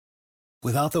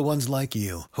Without the ones like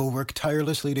you, who work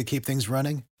tirelessly to keep things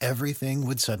running, everything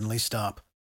would suddenly stop.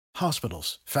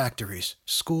 Hospitals, factories,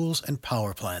 schools, and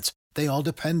power plants, they all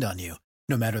depend on you.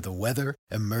 No matter the weather,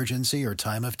 emergency, or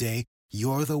time of day,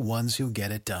 you're the ones who get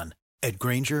it done. At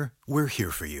Grainger, we're here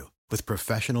for you with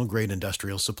professional-grade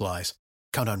industrial supplies.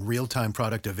 Count on real-time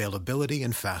product availability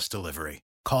and fast delivery.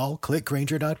 Call, click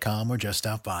Grainger.com, or just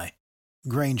stop by.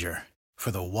 Grainger, for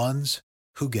the ones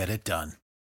who get it done.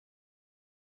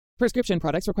 Prescription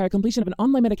products require completion of an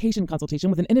online medication consultation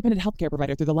with an independent healthcare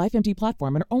provider through the LifeMD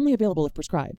platform and are only available if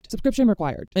prescribed. Subscription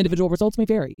required. Individual results may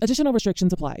vary. Additional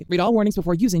restrictions apply. Read all warnings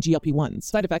before using GLP-1s.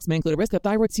 Side effects may include a risk of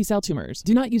thyroid C-cell tumors.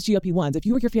 Do not use GLP-1s if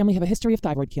you or your family have a history of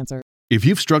thyroid cancer. If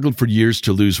you've struggled for years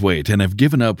to lose weight and have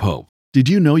given up hope, did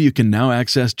you know you can now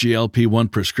access GLP-1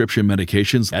 prescription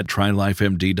medications at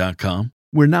TryLifeMD.com?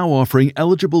 We're now offering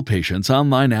eligible patients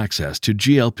online access to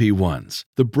GLP-1s,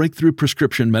 the breakthrough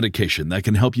prescription medication that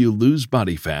can help you lose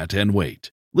body fat and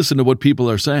weight. Listen to what people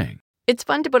are saying. It's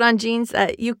fun to put on jeans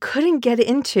that you couldn't get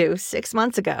into 6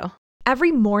 months ago.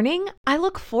 Every morning, I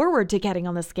look forward to getting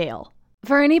on the scale.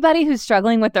 For anybody who's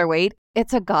struggling with their weight,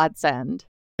 it's a godsend.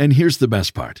 And here's the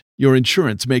best part. Your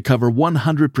insurance may cover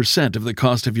 100% of the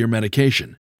cost of your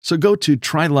medication. So go to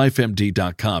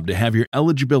TryLifeMD.com to have your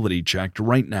eligibility checked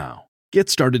right now. Get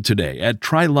started today at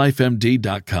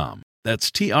TryLifeMD.com.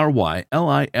 That's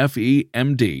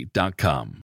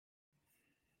TryLifeMD.com.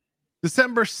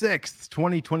 December 6th,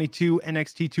 2022,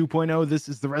 NXT 2.0. This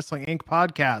is the Wrestling Inc.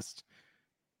 podcast.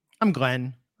 I'm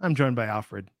Glenn. I'm joined by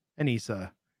Alfred and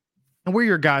Issa. And we're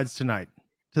your guides tonight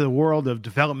to the world of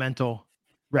developmental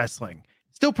wrestling.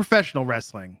 Still professional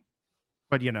wrestling,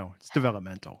 but it's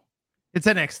developmental. It's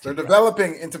NXT. They're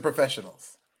developing into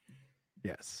professionals.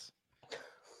 Yes.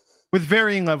 With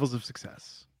varying levels of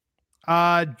success.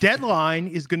 Deadline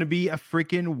is going to be a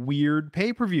freaking weird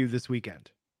pay-per-view this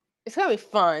weekend. It's going to be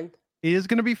fun. It is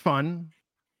going to be fun.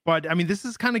 But, this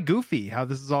is kind of goofy how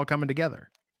this is all coming together.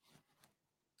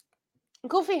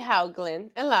 Goofy how, Glenn?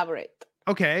 Elaborate.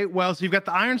 Okay, well, so you've got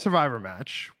the Iron Survivor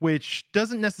match, which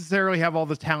doesn't necessarily have all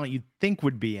the talent you'd think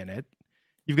would be in it.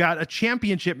 You've got a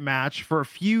championship match for a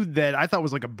feud that I thought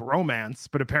was like a bromance,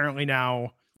 but apparently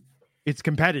now it's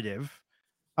competitive.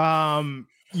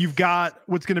 You've got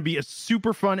what's going to be a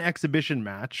super fun exhibition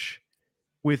match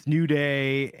with New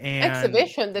Day and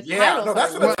exhibition. The titles. No,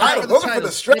 that's what the titles. Those are for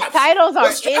the straps. The titles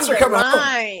are straps in are the coming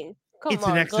line. It's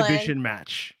an exhibition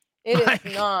match. It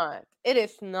is not. It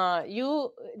is not.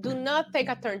 You do not take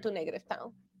a turn to negative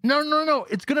town. No.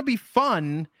 It's going to be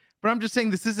fun, but I'm just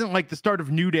saying this isn't like the start of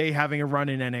New Day having a run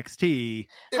in NXT.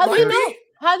 How do you know?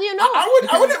 How do you know?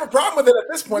 I would have a problem with it at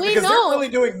this point because they're really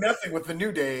doing nothing with the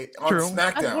New Day on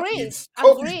SmackDown. Agreed. He's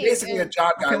basically a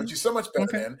job guy, which he's so much better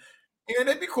than. And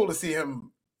it'd be cool to see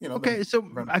him, Okay, so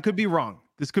I could be wrong.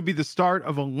 This could be the start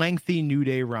of a lengthy New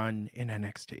Day run in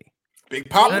NXT. Big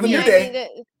pop in the New Day.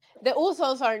 The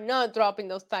Usos are not dropping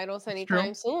those titles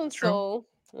anytime soon, so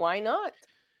why not?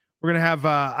 We're going to have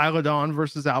Isla Dawn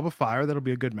versus Alba Fire. That'll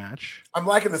be a good match. I'm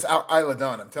liking this Isla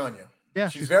Dawn, I'm telling you. Yeah,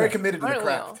 she's very committed to the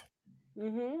craft.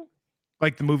 Mm-hmm.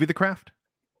 Like the movie The Craft?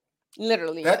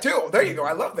 Literally. That too. There you go.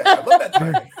 I love that. I love that.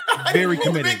 Very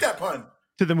committed. Make that pun.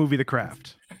 To the movie The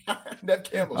Craft. Nev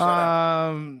Campbell.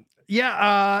 No,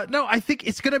 I think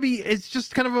it's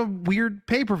just kind of a weird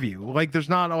pay-per-view. Like there's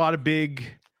not a lot of big.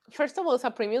 First of all, it's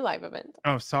a premium live event.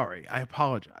 Oh, sorry. I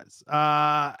apologize.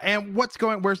 And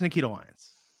where's Nikita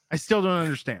Lyons? I still don't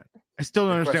understand.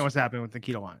 What's happening with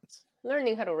Nikita Lyons.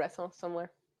 Learning how to wrestle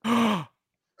somewhere.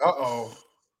 Uh-oh.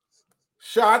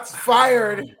 Shots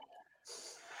fired.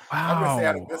 Wow. I'm going to stay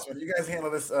out of this one. You guys handle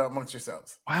this amongst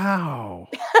yourselves. Wow.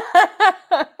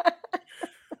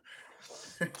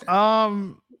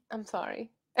 I'm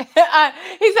sorry. He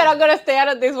said, I'm going to stay out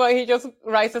of this one. He just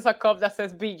rises a cup that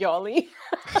says, be jolly.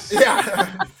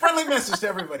 Yeah. Friendly message to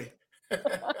everybody.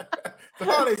 The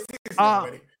holiday season,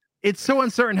 everybody. It's so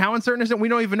uncertain. How uncertain is it? We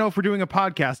don't even know if we're doing a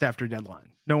podcast after Deadline.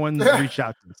 No one's reached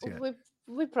out to us yet.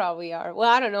 We probably are. Well,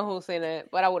 I don't know who's in it,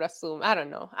 but I would assume. I don't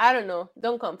know.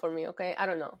 Don't come for me, okay? I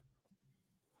don't know.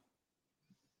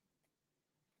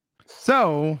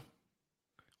 So,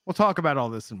 we'll talk about all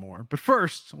this and more. But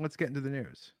first, let's get into the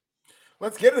news.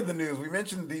 Let's get into the news. We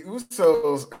mentioned the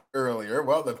Usos earlier.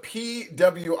 Well, the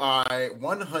PWI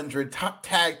 100 top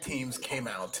tag teams came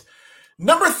out.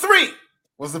 Number 3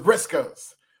 was the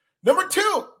Briscoes. Number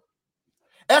 2,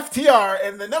 FTR.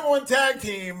 And the number 1 tag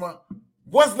team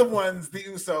was the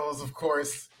Usos, of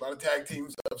course. A lot of tag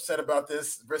teams upset about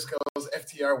this. Briscoes,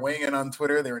 FTR weighing in on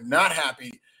Twitter. They were not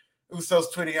happy Usos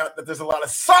tweeting out that there's a lot of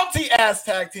salty ass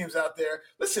tag teams out there.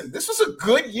 Listen, this was a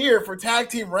good year for tag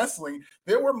team wrestling.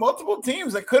 There were multiple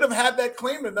teams that could have had that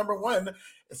claim to number one,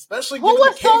 especially Who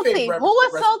was salty? Who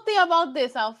was salty about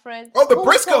this, Alfred? Oh, the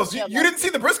Briscoes. You didn't see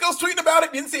the Briscoes tweeting about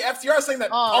it? You didn't see FTR saying that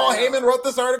Paul Heyman wrote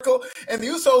this article? And the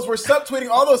Usos were subtweeting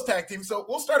all those tag teams. So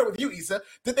we'll start it with you, Issa.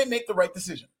 Did they make the right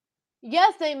decision?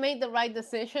 Yes, they made the right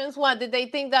decisions. What, did they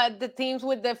think that the teams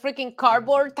with the freaking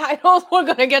cardboard titles were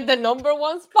going to get the number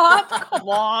one spot? Come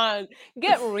on.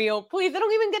 Get real, please. They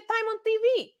don't even get time on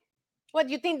TV. What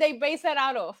do you think they base that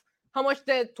out of? How much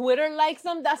the Twitter likes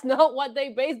them? That's not what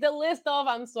they base the list of.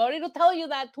 I'm sorry to tell you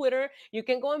that, Twitter. You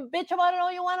can go and bitch about it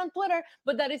all you want on Twitter,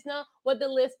 but that is not what the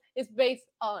list is based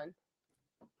on.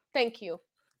 Thank you.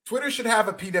 Twitter should have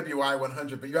a PWI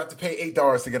 100, but you have to pay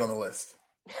 $8 to get on the list.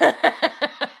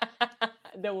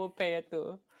 They will pay it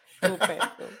too. We'll pay it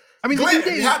too. I mean, Glenn, are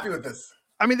you happy with this?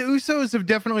 I mean, the Usos have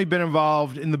definitely been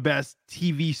involved in the best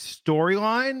TV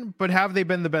storyline, but have they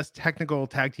been the best technical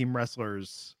tag team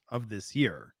wrestlers of this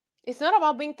year? It's not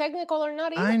about being technical or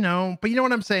not either. I know, but you know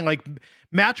what I'm saying? Like,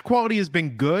 match quality has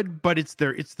been good, but it's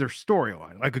their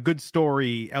storyline. Like, a good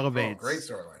story elevates. Oh, great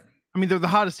storyline. I mean, they're the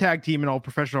hottest tag team in all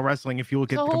professional wrestling if you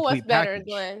look at the complete who was better, package.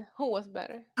 Glenn? Who was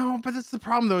better? Oh, but that's the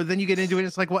problem, though. Then you get into it.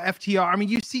 It's like, well, FTR. I mean,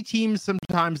 you see teams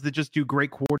sometimes that just do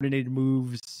great coordinated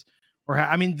moves.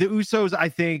 I mean, the Usos, I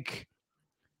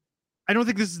don't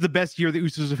think this is the best year the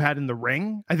Usos have had in the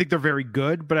ring. I think they're very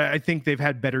good, but I think they've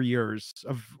had better years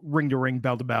of ring-to-ring,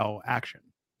 bell-to-bell action.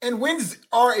 And wins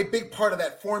are a big part of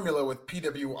that formula with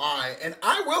PWI. And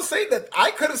I will say that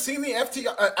I could have seen the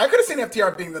FTR. I could have seen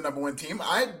FTR being the number one team.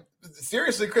 I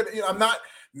seriously could. I'm not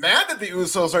mad that the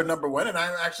Usos are number one, and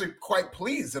I'm actually quite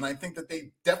pleased. And I think that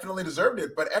they definitely deserved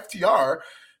it. But FTR,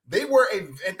 they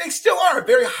still are a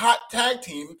very hot tag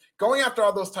team, going after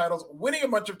all those titles, winning a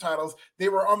bunch of titles. They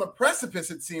were on the precipice,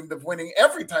 it seemed, of winning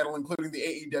every title, including the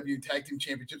AEW Tag Team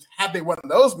Championships. Had they won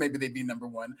those, maybe they'd be number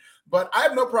one. But I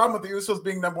have no problem with the Usos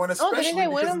being number one, especially didn't they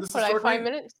win because them of this for like 5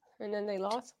 minutes and then they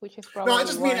lost, which is probably no. I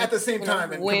just mean at the same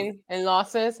time, and win and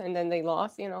losses, and then they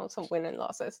lost. Some win and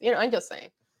losses. I'm just saying.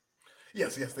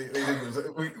 Yes, they did lose.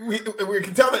 We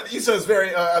can tell that Issa is very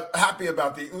happy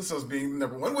about the Usos being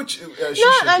number one, which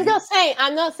I'm not saying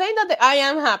that I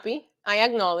am happy. I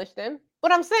acknowledge them.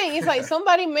 What I'm saying is like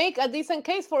somebody make a decent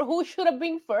case for who should have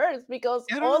been first, because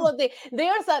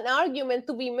there's an argument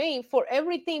to be made for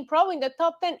every team probably in the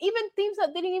top 10, even teams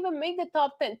that didn't even make the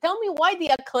top 10. Tell me why the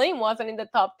Acclaim wasn't in the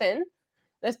top 10.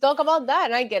 Let's talk about that.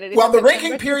 And I get it. Well, the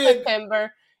ranking period.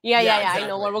 September. Yeah, exactly. I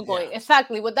know where we're going. Yeah.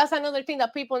 Exactly. But that's another thing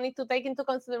that people need to take into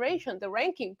consideration, the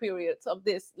ranking periods of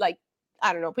this. Like,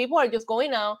 I don't know, people are just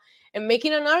going out and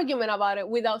making an argument about it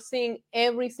without seeing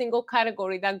every single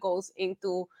category that goes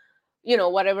into,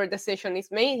 whatever decision is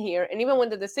made here. And even when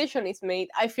the decision is made,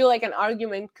 I feel like an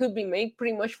argument could be made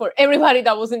pretty much for everybody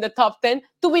that was in the top 10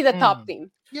 to be the top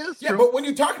team. Yeah, but when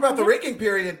you talk about the ranking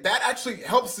period, that actually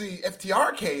helps the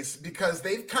FTR case because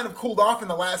they've kind of cooled off in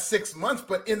the last 6 months.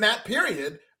 But in that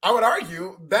period, I would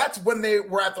argue that's when they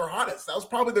were at their hottest. That was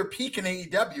probably their peak in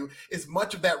AEW, is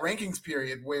much of that rankings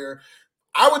period where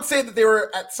I would say that they were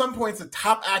at some points the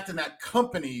top act in that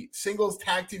company, singles,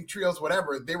 tag team, trios,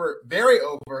 whatever. They were very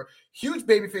over, huge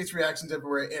babyface reactions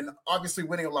everywhere, and obviously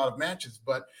winning a lot of matches.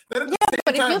 But then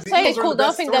if you say it cooled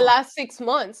off in the last 6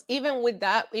 months, even with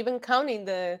that, even counting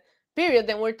the period,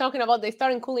 then we're talking about they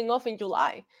started cooling off in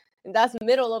July. And that's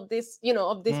middle of this,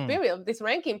 of this period, of this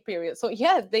ranking period. So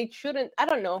yes, they shouldn't, I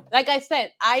don't know. Like I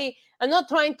said, I'm not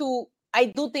trying to, I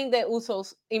do think that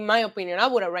Usos, in my opinion, I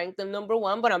would have ranked them number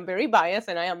one, but I'm very biased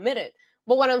and I admit it.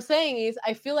 But what I'm saying is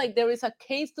I feel like there is a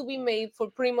case to be made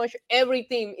for pretty much every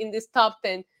team in this top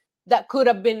 10 that could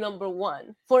have been number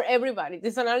one for everybody.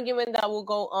 This is an argument that will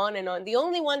go on and on. The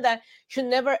only one that should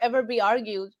never, ever be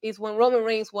argued is when Roman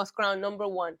Reigns was crowned number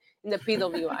one in the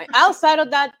PWI. Outside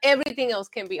of that, everything else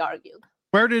can be argued.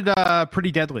 Where did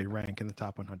Pretty Deadly rank in the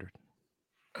top 100?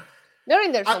 They're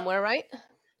in there somewhere, right?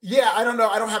 Yeah, I don't know.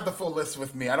 I don't have the full list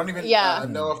with me. I don't even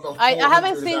know if the I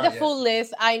haven't seen the full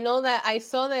list. I know that I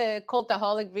saw the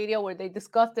Cultaholic video where they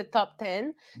discussed the top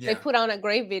 10. Yeah. They put on a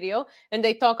great video and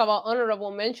they talk about honorable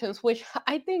mentions, which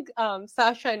I think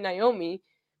Sasha and Naomi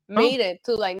made it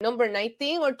to like number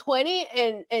 19 or 20.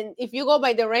 And if you go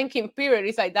by the ranking period,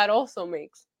 it's like that also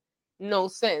makes no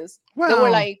sense. Well, they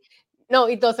were like, no,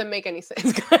 it doesn't make any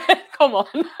sense. Come on.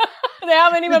 They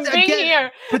haven't even been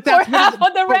here but that's for half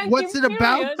of the ranking what's it period.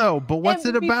 About, though? But what's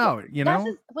it about,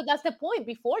 But that's the point.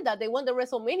 Before that, they won the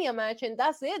WrestleMania match, and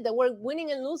that's it. They were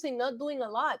winning and losing, not doing a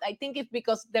lot. I think it's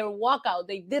because their walkout,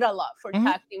 they did a lot for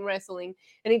tag team wrestling,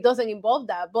 and it doesn't involve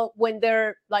that. But when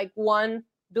they're like one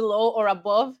below or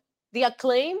above the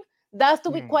Acclaim, that's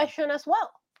to be questioned as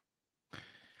well.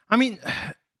 I mean,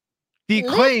 the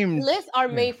acclaimed lists are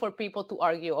made for people to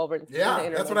argue over. Yeah, the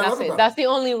internet. that's what I love about That's the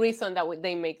only reason that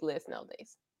they make lists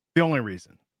nowadays. The only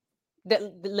reason.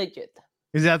 The legit.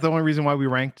 Is that the only reason why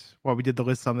we did the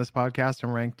lists on this podcast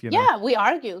and ranked? Yeah, we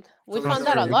argued. We found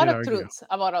out a lot of truths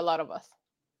about a lot of us.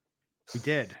 We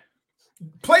did.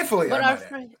 Playfully, but our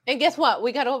friend, and guess what?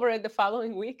 We got over it the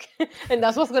following week, and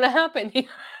that's what's gonna happen.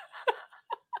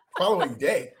 Following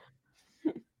day.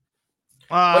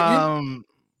 I'm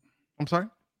sorry.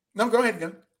 No, go ahead,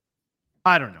 again.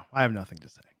 I don't know. I have nothing to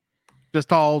say.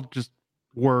 Just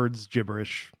words,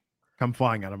 gibberish, come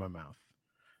flying out of my mouth.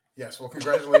 Yes. Well,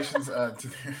 congratulations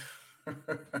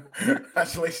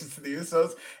congratulations to the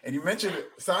Usos. And you mentioned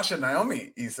Sasha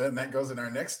Naomi, Issa, and that goes in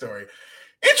our next story.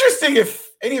 Interesting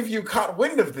if any of you caught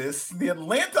wind of this. The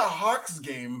Atlanta Hawks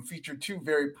game featured two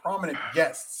very prominent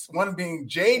guests, one being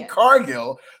Jade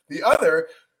Cargill, the other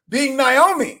being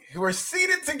Naomi, who are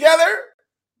seated together.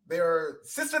 They are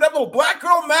sistered up, little black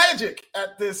girl magic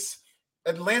at this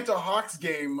Atlanta Hawks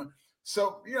game.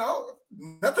 So,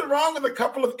 nothing wrong with a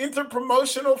couple of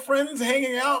interpromotional friends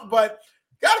hanging out, but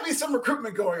got to be some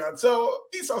recruitment going on. So,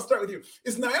 Issa, I'll start with you.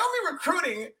 Is Naomi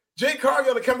recruiting Jade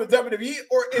Cargill to come to WWE,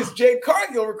 or is Jade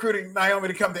Cargill recruiting Naomi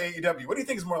to come to AEW? What do you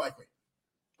think is more likely?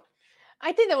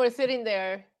 I think they were sitting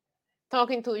there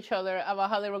talking to each other about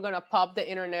how they were going to pop the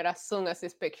internet as soon as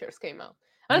these pictures came out.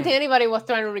 I don't think anybody was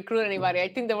trying to recruit anybody. I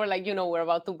think they were like, we're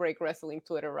about to break wrestling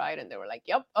Twitter, right? And they were like,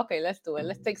 yep, okay, let's do it.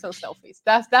 Let's take some selfies.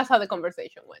 That's how the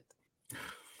conversation went.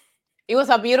 It was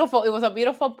a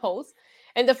beautiful post.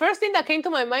 And the first thing that came to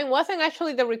my mind wasn't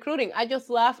actually the recruiting. I just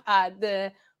laughed at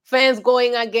the fans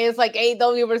going against like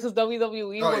AEW versus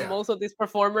WWE when most of these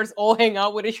performers all hang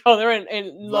out with each other and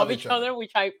love each other,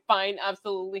 which I find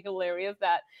absolutely hilarious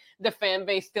that the fan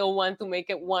base still want to make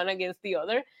it one against the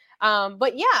other.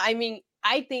 But yeah, I mean,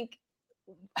 I think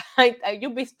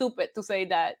you'd be stupid to say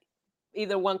that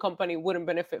either one company wouldn't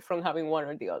benefit from having one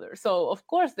or the other. So of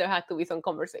course there had to be some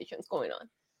conversations going on.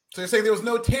 So you're saying there was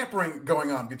no tampering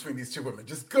going on between these two women,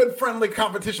 just good friendly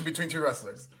competition between two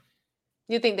wrestlers.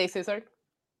 You think they scissored?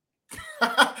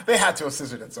 They had to have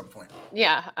scissored at some point.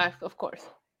 Yeah, of course.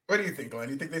 What do you think, Glenn?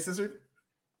 You think they scissored?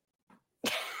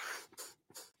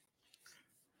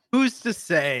 Who's to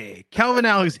say? Kelvin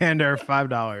Alexander,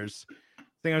 $5.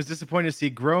 I was disappointed to see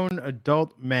grown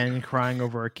adult men crying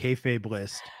over a kayfabe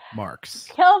list. Marks.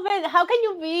 Kelvin, how can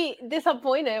you be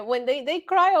disappointed when they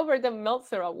cry over the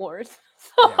Meltzer Awards?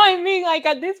 So I mean, like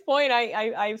at this point,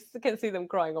 I can see them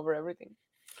crying over everything.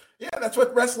 Yeah, that's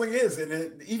what wrestling is.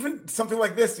 And even something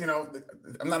like this,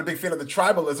 I'm not a big fan of the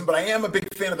tribalism, but I am a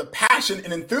big fan of the passion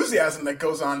and enthusiasm that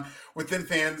goes on within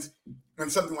fans when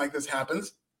something like this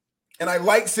happens. And I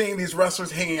like seeing these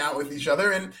wrestlers hanging out with each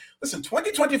other. And listen,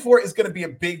 2024 is going to be a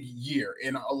big year.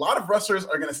 And a lot of wrestlers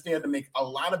are going to stand to make a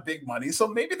lot of big money. So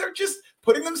maybe they're just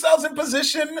putting themselves in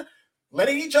position,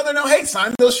 letting each other know, hey,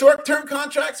 sign those short-term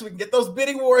contracts so we can get those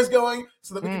bidding wars going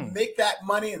so that we can make that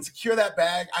money and secure that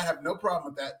bag. I have no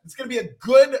problem with that. It's going to be a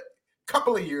good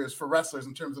couple of years for wrestlers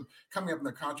in terms of coming up in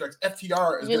their contracts.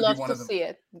 FTR is going to be one of them. You love to see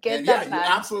it. Get that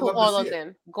back to all of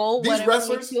them. Go whatever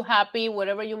makes you happy,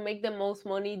 whatever you make the most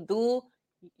money, do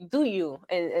you.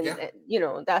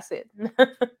 And that's it.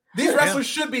 These wrestlers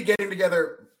should be getting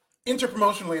together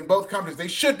interpromotionally in both companies. They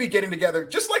should be getting together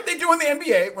just like they do in the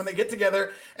NBA when they get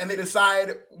together and they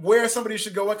decide where somebody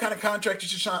should go, what kind of contract you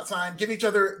should sign, give each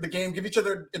other the game, give each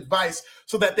other advice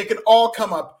so that they can all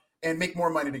come up and make more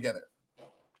money together.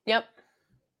 Yep.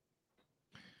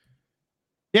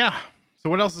 Yeah. So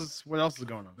what else is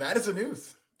going on? That is the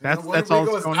news. That's all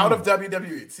that's going out on. Of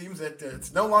WWE. It seems that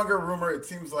it's no longer a rumor. It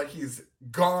seems like he's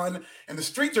gone, and the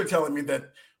streets are telling me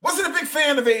that wasn't a big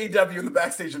fan of AEW in the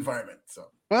backstage environment. So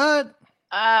what?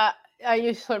 Are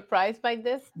you surprised by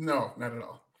this? No, not at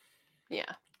all.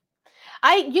 Yeah.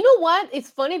 You know what?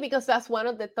 It's funny because that's one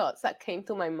of the thoughts that came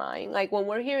to my mind. Like when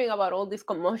we're hearing about all these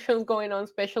commotions going on,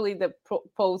 especially the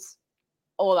post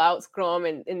All Out Scrum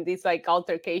and these like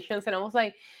altercations, and I was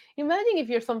like, imagine if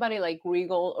you're somebody like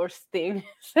Regal or Sting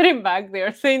sitting back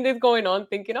there seeing this going on,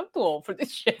 thinking I'm too old for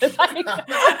this shit. Like,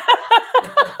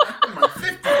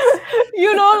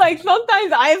 like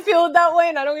sometimes I feel that way,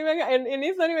 and I don't even, and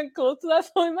it's not even close to that.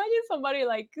 So imagine somebody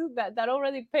like that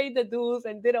already paid the dues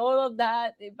and did all of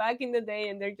that back in the day,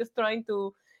 and they're just trying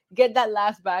to get that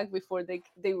last bag before they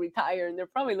retire, and they're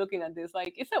probably looking at this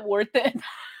like, is it worth it?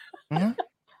 Mm-hmm.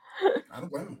 I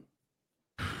don't blame them.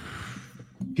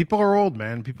 People are old,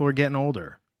 man. People are getting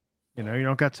older. You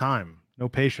don't got time, no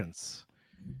patience.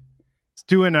 I was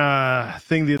doing a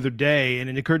thing the other day, and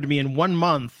it occurred to me in 1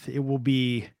 month, it will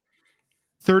be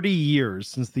 30 years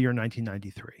since the year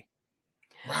 1993.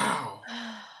 Wow.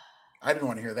 I didn't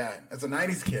want to hear that. As a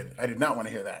 90s kid, I did not want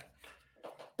to hear that.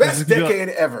 Best decade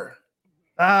ever.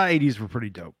 80s were pretty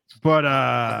dope. But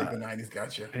I think the 90s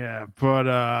got you. Yeah, but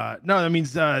no, that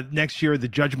means next year the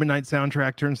Judgment Night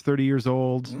soundtrack turns 30 years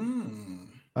old.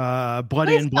 Blood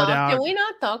In, Blood Out. Can we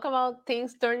not talk about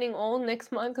things turning old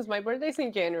next month? Because my birthday's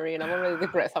in January and I'm already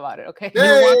depressed about it, okay?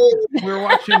 We were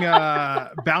watching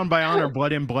Bound by Honor,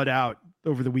 Blood In, Blood Out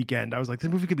over the weekend. I was like,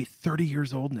 this movie could be 30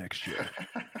 years old next year.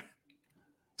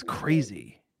 It's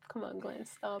crazy. Come on, Glenn,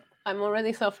 stop. I'm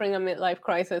already suffering a midlife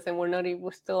crisis and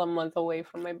we're still a month away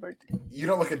from my birthday. You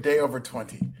don't look a day over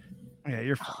 20. Yeah,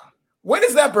 you're fine. When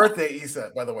is that birthday,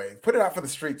 Issa, by the way? Put it out for the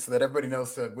streets so that everybody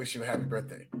knows to wish you a happy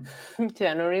birthday.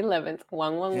 January 11th,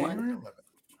 111. January 11th.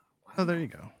 Oh, there you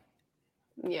go.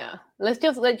 Yeah. Let's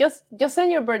just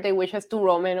send your birthday wishes to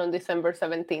Roman on December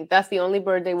 17th. That's the only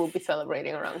birthday we'll be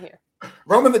celebrating around here.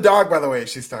 Roman the dog, by the way,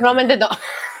 she's talking Roman the dog.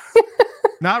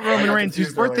 Not Roman Reigns,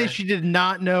 whose birthday she did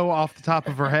not know off the top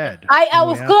of her head. I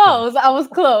was close. I was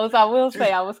close. I will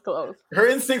say I was close. Her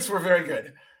instincts were very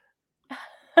good.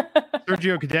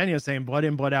 Sergio Cadena saying Blood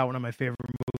In, Blood Out, one of my favorite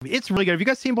movies. It's really good. Have you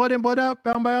guys seen Blood In, Blood Out,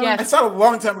 Bound by Honor? Yes. I saw it a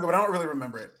long time ago, but I don't really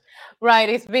remember it. Right.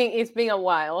 It's been a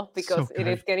while because So it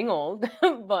is getting old.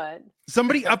 But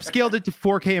somebody upscaled it to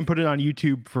 4K and put it on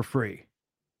YouTube for free.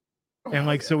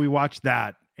 So we watched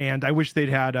that. And I wish they'd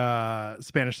had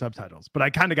Spanish subtitles, but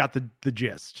I kind of got the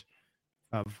gist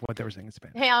of what they were saying in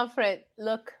Spanish. Hey, Alfred,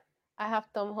 look, I have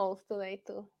thumb holes today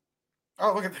too.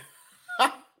 Oh, look at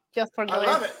that. Just for I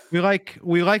love it.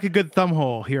 We like a good thumb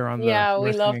hole here on the we love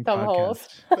Wrestling thumb Podcast. holes.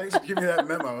 Thanks for giving me that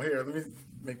memo. Here, let me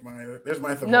make my. There's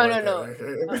my thumb. No.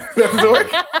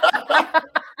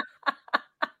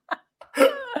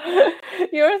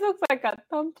 Yours looks like a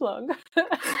thumb plug.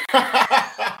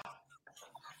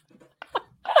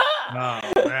 Oh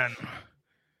man.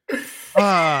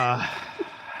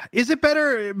 Is it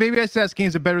better? Maybe I was asking,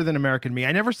 is it better than American Me?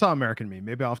 I never saw American Me.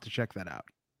 Maybe I'll have to check that out.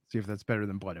 See if that's better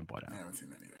than Blood In, Blood Out. I haven't seen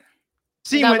that either.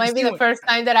 That might be the first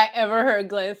time that I ever heard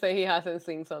Glenn say he hasn't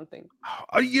seen something.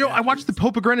 I watched The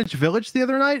Pope of Greenwich Village the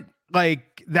other night.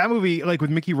 Like that movie, like with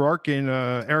Mickey Rourke and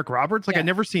Eric Roberts. Like I'd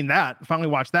never seen that. Finally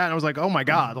watched that, and I was like, oh my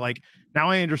god! Like now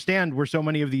I understand where so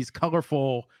many of these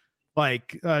colorful,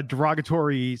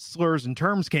 derogatory slurs and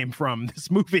terms came from.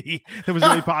 This movie that was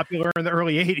really popular in the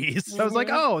early '80s. So I was like,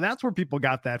 oh, that's where people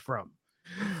got that from.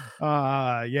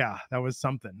 Yeah, that was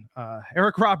something.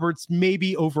 Eric Roberts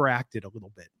maybe overacted a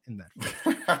little bit in that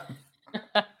film.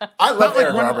 I love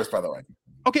Eric Roberts, by the way.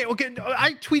 Okay.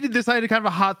 I tweeted this. I had a kind of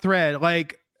a hot thread.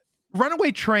 Like,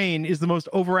 Runaway Train is the most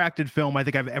overacted film I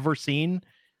think I've ever seen,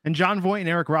 and Jon Voight and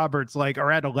Eric Roberts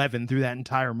are at 11 through that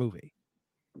entire movie.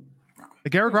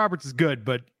 Like Eric Roberts is good,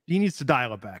 but he needs to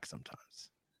dial it back sometimes.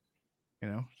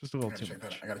 Just a little too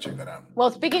much. I gotta check that out. Well,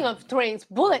 speaking of trains,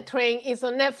 Bullet Train is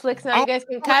on Netflix now. You guys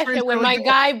can catch it with my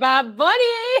guy Bad Bunny.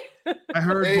 I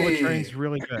heard Bullet Train's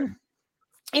really good.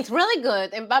 It's really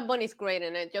good, and Bad Bunny's great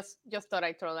in it. Just thought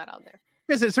I'd throw that out there.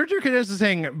 Is it Sergio Cadena is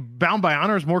saying Bound by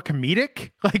Honor is more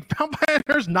comedic? Like Bound by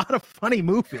Honor is not a funny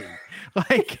movie.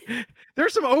 Like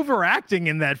there's some overacting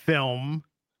in that film,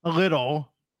 a little.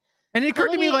 And it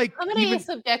occurred to me how many is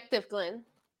subjective, Glenn?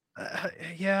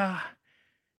 Yeah.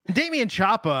 Damian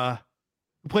Ciampa,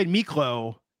 who played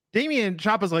Miklo, Damian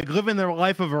Ciampa's living the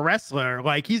life of a wrestler.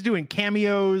 Like he's doing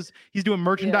cameos, he's doing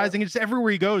merchandising. It's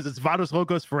everywhere he goes. It's Vados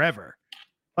Locos forever.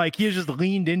 Like he has just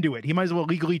leaned into it. He might as well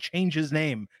legally change his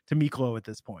name to Miklo at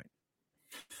this point.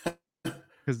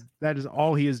 Because that is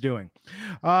all he is doing.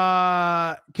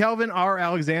 Kelvin R.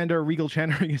 Alexander, Regal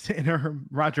Chandler,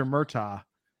 Roger Murtaugh.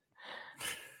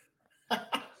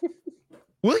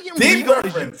 William Regal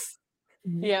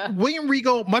William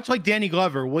Regal, much like Danny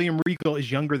Glover, William Regal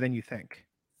is younger than you think.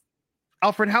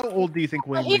 Alfred, how old do you think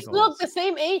William Regal is? He's looked the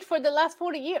same age for the last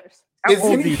 40 years. How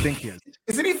old do you think he is?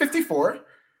 Isn't he 54?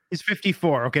 He's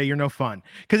 54. Okay, you're no fun.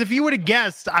 Because if you would have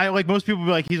guessed, most people would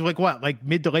be like, he's what,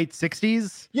 mid to late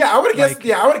 60s? Yeah, I would have guessed.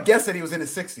 I would have guessed that he was in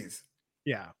his 60s.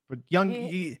 Yeah, but young.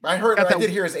 I did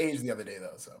hear his age the other day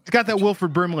though. So he's got that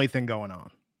Wilford Brimley thing going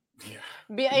on.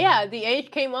 Yeah, the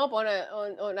age came up on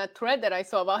a thread that I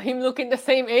saw about him looking the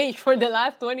same age for the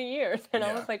last 20 years, and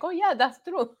I was like, oh yeah, that's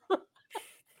true.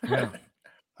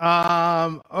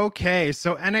 Yeah. Okay,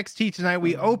 so NXT tonight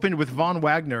we opened with Von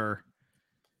Wagner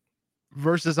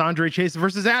versus Andre Chase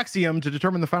versus Axiom to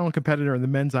determine the final competitor in the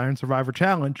Men's Iron Survivor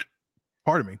Challenge.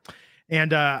 Pardon me.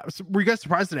 And so were you guys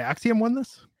surprised that Axiom won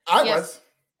this? I was.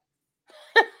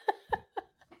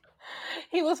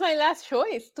 He was my last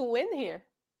choice to win here.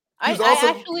 I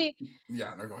actually.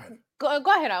 Yeah, no, go ahead.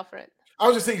 Go ahead, Alfred. I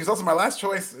was just saying he was also my last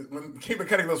choice when came to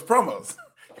cutting those promos.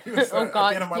 He was at the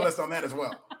end of my list on that as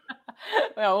well.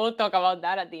 Well, we'll talk about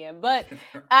that at the end. But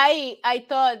I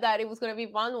thought that it was going to be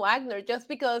Von Wagner just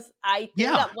because I think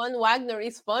that Von Wagner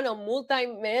is fun on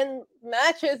multi-man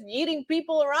matches, eating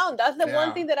people around. That's the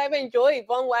one thing that I've enjoyed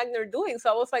Von Wagner doing.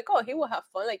 So I was like, oh, he will have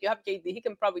fun. Like, you have JD, he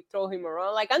can probably throw him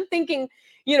around. Like, I'm thinking,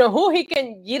 who he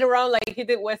can eat around like he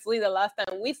did Wesley the last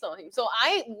time we saw him. So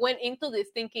I went into this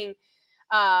thinking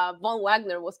Von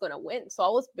Wagner was going to win. So I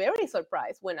was very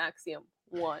surprised when Axiom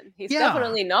won. He's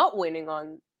definitely not winning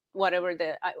on whatever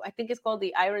I think it's called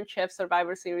the Iron Chef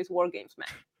Survivor Series War Games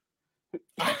match.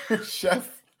 Iron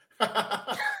Chef?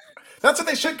 That's what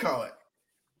they should call it.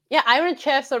 Yeah, Iron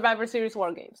Chef Survivor Series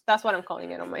War Games. That's what I'm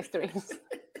calling it on my streams.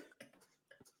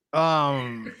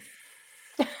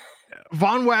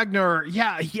 Von Wagner,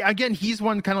 he's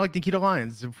one kind of like Nikita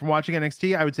Lyons. From watching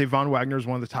NXT, I would say Von Wagner is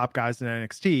one of the top guys in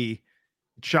NXT.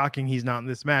 It's shocking he's not in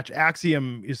this match.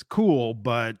 Axiom is cool,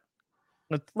 but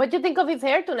what do you think of his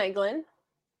hair tonight, Glenn?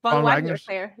 Von Wagner's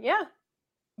hair, yeah.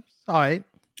 All right,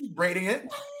 rating it.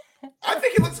 I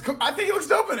think he looks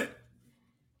dope in it.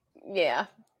 Yeah.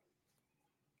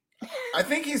 I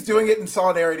think he's doing it in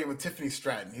solidarity with Tiffany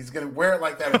Stratton. He's gonna wear it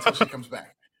like that until she comes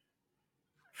back.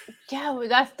 Yeah, well,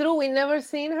 that's true. We never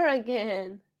seen her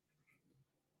again.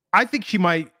 I think she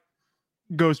might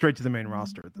go straight to the main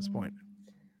roster at this point.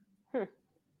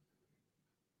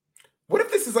 What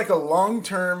if this is like a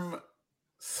long-term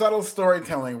subtle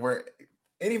storytelling where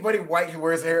anybody white who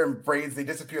wears hair and braids, they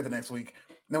disappear the next week,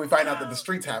 and then we find out that the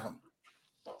streets have them?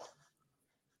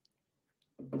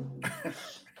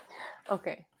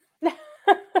 Okay.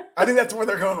 I think that's where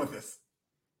they're going with this.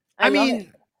 I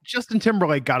mean, Justin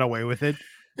Timberlake got away with it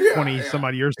 20 some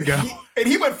odd years ago. And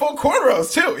he went full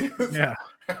cornrows too. Yeah.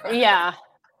 Yeah.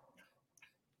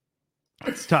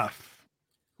 It's tough.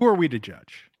 Who are we to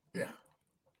judge? Yeah.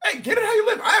 Hey, get it how you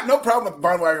live. I have no problem with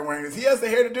Von Wagner wearing this. He has the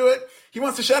hair to do it. He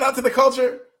wants to shout out to the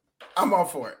culture. I'm all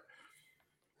for it.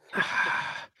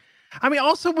 I mean,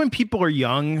 also when people are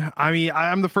young, I mean,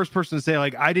 I'm the first person to say,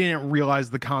 like, I didn't realize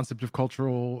the concept of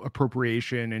cultural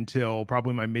appropriation until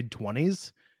probably my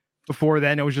mid-20s. Before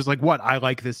then, it was just like, what? I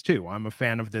like this too. I'm a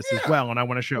fan of this as well. And I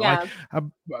want to show like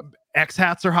X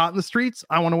hats are hot in the streets.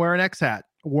 I want to wear an X hat.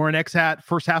 Wore an X hat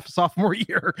first half of sophomore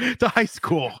year to high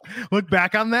school. Look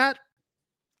back on that.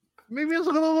 Maybe it was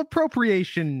a little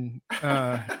appropriation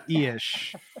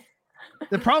ish.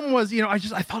 The problem was, I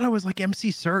thought I was like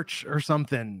MC Search or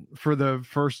something for the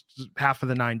first half of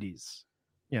the 90s,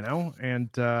 and I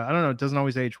don't know. It doesn't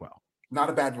always age well. Not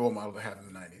a bad role model to have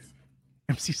in the 90s.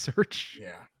 MC Search.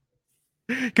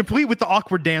 Yeah. Complete with the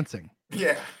awkward dancing.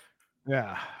 Yeah.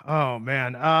 Yeah. Oh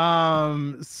man.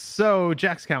 So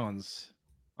Jax Callens,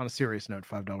 on a serious note,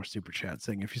 $5 super chat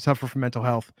saying, if you suffer from mental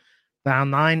health, dial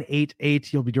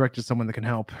 988. You'll be directed to someone that can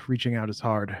help. Reaching out is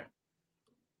hard.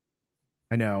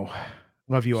 I know.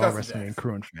 Love you all, wrestling and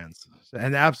crew and fans.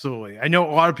 And absolutely. I know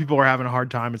a lot of people are having a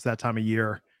hard time. It's that time of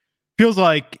year. Feels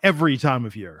like every time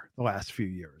of year, the last few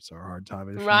years are a hard time.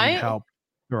 If you need help,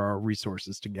 there are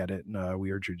resources to get it, and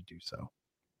we urge you to do so.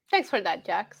 Thanks for that,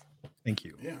 Jax. Thank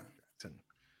you. Yeah.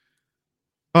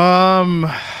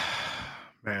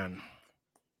 Man.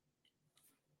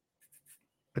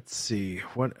 Let's see.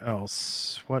 What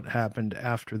else? What happened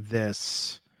after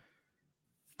this?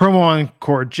 Promo on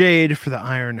Cora Jade for the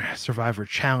Iron Survivor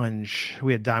Challenge.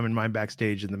 We had Diamond Mine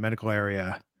backstage in the medical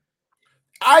area.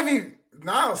 Ivy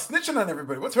now snitching on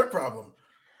everybody. What's her problem?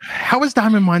 How is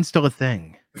Diamond Mine still a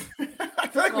thing? I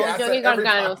feel like Johnny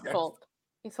Gargano's fault.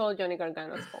 It's all Johnny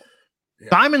Gargano's fault. Yeah.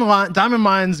 Diamond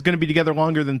Mine's going to be together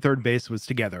longer than Third Base was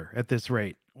together at this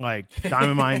rate. Like,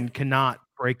 Diamond Mine cannot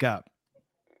break up.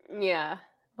 Yeah.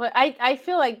 But I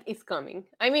feel like it's coming.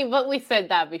 I mean, but we said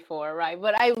that before, right?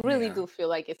 But I really do feel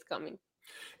like it's coming.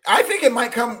 I think it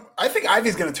might come. I think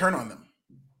Ivy's going to turn on them.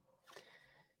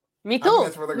 Me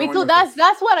too. Me too. That's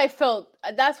what I felt.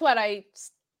 That's what I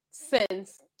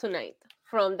sensed tonight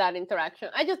from that interaction.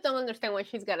 I just don't understand why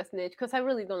she's got a snitch, because I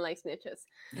really don't like snitches.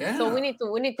 Yeah. So we need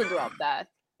to drop that.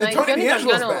 Like, Johnny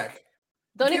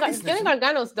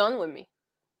Gargano's done with me.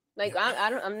 Like,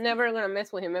 I'm never gonna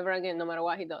mess with him ever again, no matter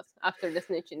what he does after the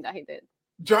snitching that he did.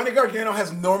 Johnny Gargano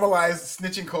has normalized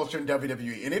snitching culture in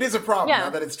WWE, and it is a problem now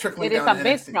that it's trickling down. It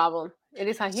is a big problem. It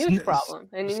is a huge problem,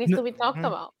 and it needs to be talked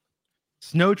about.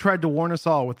 Snow tried to warn us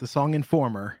all with the song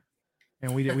 "Informer,"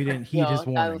 and we didn't heed his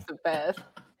warning. That was the best.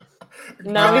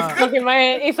 Now it's stuck in my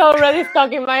head. It's already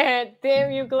stuck in my head.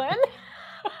 Damn you, Glenn.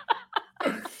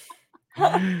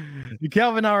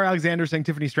 Calvin R. Alexander saying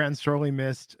Tiffany Stratton sorely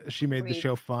missed. She made the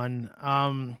show fun.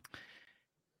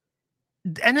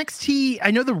 NXT, I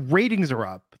know the ratings are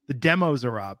up, the demos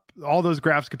are up, all those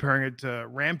graphs comparing it to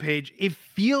Rampage. It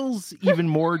feels even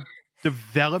more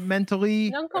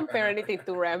developmentally. Don't compare anything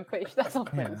to Rampage. That's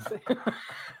offensive.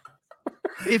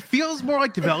 It feels more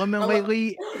like development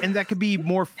lately, and that could be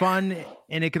more fun.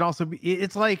 And it could also be.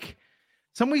 It's like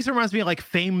some weeks it reminds me of like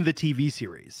Fame, the TV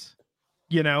series.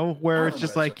 You know, where it's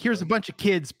just like here's a bunch of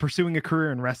kids pursuing a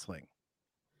career in wrestling.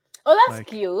 Oh, that's like,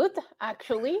 cute,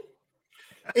 actually.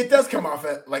 It does come off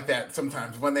like that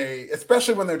sometimes when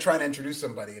especially when they're trying to introduce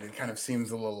somebody, and it kind of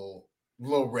seems a little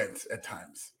low rent at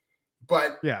times.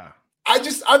 But yeah,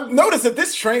 I've noticed that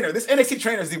this NXT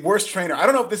trainer is the worst trainer. I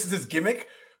don't know if this is his gimmick,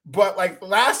 but like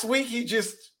last week he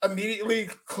just immediately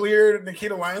cleared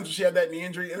Nikita Lyons when she had that knee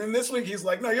injury, and then this week he's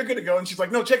like, "No, you're good to go," and she's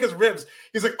like, "No, check his ribs."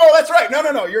 He's like, "Oh, that's right.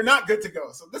 No, you're not good to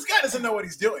go." So this guy doesn't know what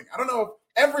he's doing. I don't know if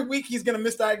every week he's going to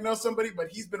misdiagnose somebody, but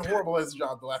he's been horrible at his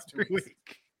job the last 2 weeks.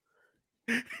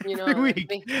 You know, every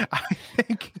week.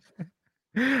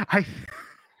 I'm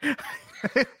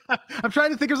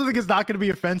trying to think of something that's not going to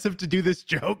be offensive to do this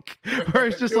joke, where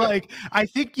it's just like, I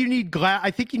think you need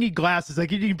glasses.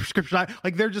 Like you need prescription.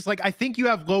 Like they're just like, I think you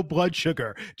have low blood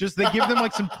sugar. Just they give them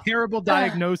like some terrible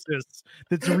diagnosis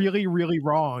that's really, really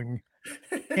wrong.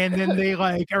 And then they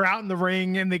like are out in the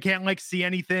ring and they can't like see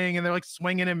anything, and they're like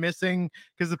swinging and missing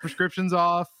because the prescription's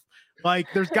off. Like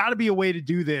there's got to be a way to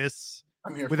do this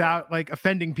without like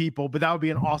offending people, but that would be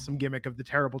an awesome gimmick of the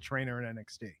terrible trainer in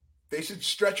NXT. They should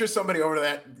stretcher somebody over to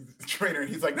that trainer, and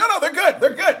he's like, "No, they're good.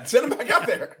 Send them back out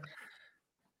there."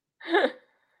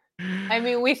 I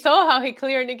mean, we saw how he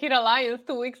cleared Nikita Lyons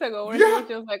 2 weeks ago, where he was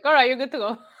just like, "All right, you're good to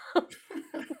go."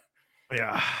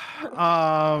 Yeah.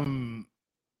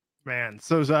 Man.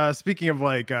 So speaking of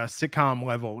like sitcom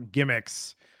level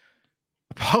gimmicks,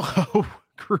 Apollo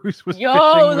Crews was.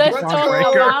 Let's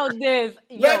talk about this.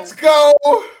 Let's go.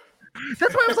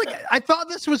 That's why I was like, I thought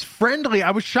this was friendly.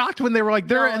 I was shocked when they were like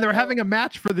they're having a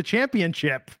match for the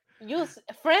championship.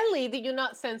 Friendly? Did you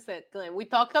not sense it, Glenn? We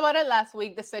talked about it last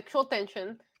week. The sexual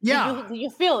tension. Yeah. Did you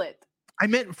feel it? I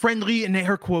meant friendly in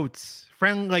air quotes.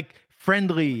 Friendly.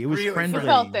 It was really friendly. You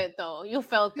felt it though. You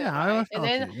felt it. Yeah, right? I felt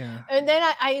it. Yeah. And then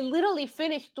I literally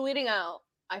finished tweeting out.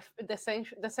 The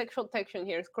sexual tension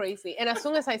here is crazy. And as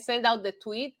soon as I send out the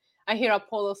tweet, I hear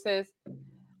Apollo says,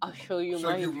 "I'll show you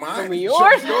mine. Show me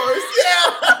yours." Yeah.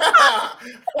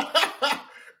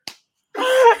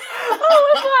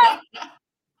 Oh my God.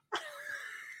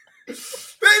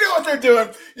 They know what they're doing.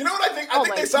 You know what I think? I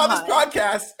think they saw this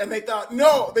podcast and they thought,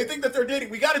 no, they think that they're dating.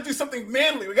 We got to do something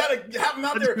manly. We got to have them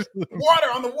out there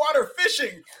on the water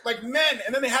fishing like men.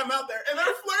 And then they have them out there and they're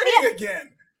flirting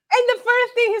again. And the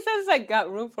first thing he says is, "I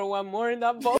got room for one more in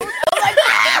that boat." I'm like,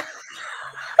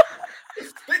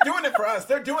 they're doing it for us.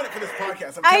 They're doing it for this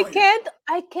podcast. I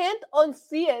can't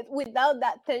unsee it without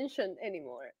that tension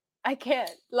anymore. I can't.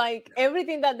 Like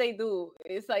everything that they do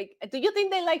is like, do you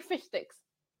think they like fish sticks?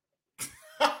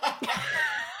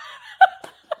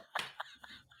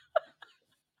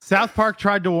 South Park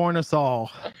tried to warn us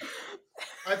all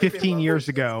 15 years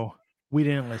ago. We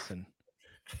didn't listen.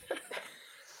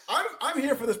 I'm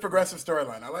here for this progressive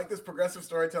storyline. I like this progressive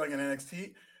storytelling in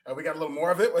NXT. We got a little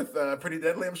more of it with Pretty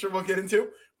Deadly. I'm sure we'll get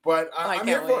into, but I'm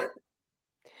here for it.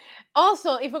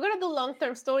 Also, if we're gonna do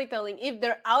long-term storytelling, if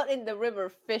they're out in the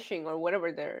river fishing or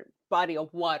whatever their body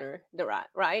of water they're at,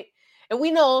 right? And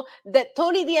we know that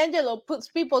Tony D'Angelo puts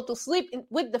people to sleep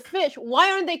with the fish. Why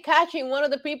aren't they catching one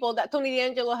of the people that Tony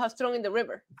D'Angelo has thrown in the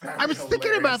river? I was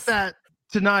thinking about that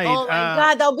tonight. Oh my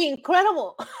God, that would be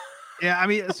incredible. Yeah, I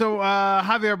mean, so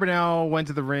Javier Bernal went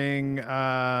to the ring.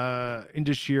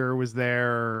 Indus Sher was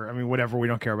there. I mean, whatever. We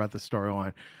don't care about the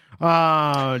storyline.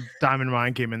 Diamond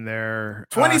Mine came in there.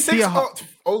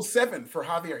 26.07 for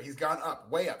Javier. He's gone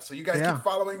up, way up. So you guys keep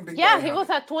following. He was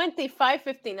at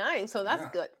 25.59. So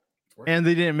that's good. And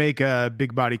they didn't make a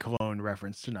Big Body Cologne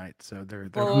reference tonight, so they're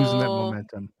losing that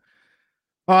momentum.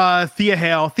 Thea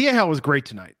Hale was great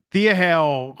tonight. Thea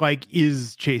Hale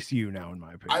is Chase U now, in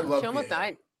my opinion. I love she almost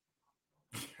died.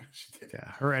 Yeah,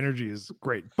 her energy is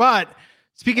great. But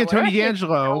speaking of Tony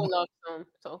D'Angelo,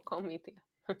 so call me Thea.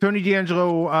 Tony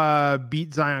D'Angelo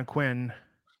beat Zion Quinn.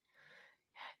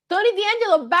 Tony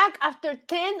D'Angelo back after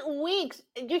 10 weeks.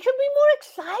 You should be more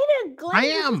excited, Glenn. I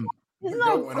am. This is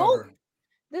our goal.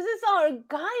 This is our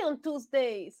guy on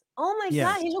Tuesdays. Oh my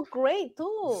God, he looked great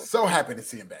too. So happy to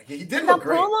see him back. He did look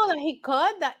great. The promo that he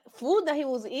cut, that food that he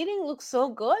was eating looked so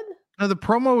good. No, the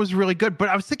promo was really good, but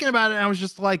I was thinking about it and I was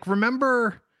just like,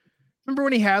 remember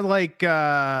when he had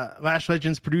Lash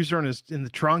Legends producer in the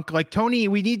trunk? Like Tony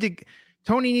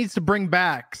needs to bring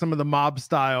back some of the mob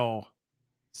style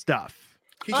stuff.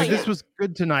 This was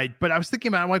good tonight, but I was thinking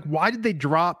about it, I'm like, why did they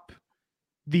drop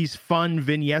these fun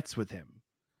vignettes with him?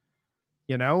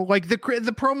 You know, like the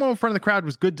promo in front of the crowd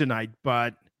was good tonight,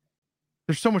 but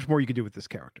There's so much more you could do with this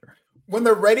character. When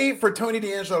they're ready for Tony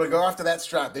D'Angelo to go after that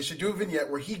strap, they should do a vignette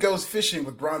where he goes fishing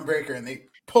with Braun Breaker and they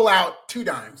pull out 2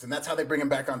 dimes, and that's how they bring him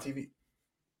back on TV.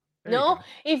 No,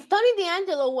 if Tony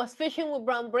D'Angelo was fishing with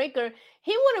Braun Breaker,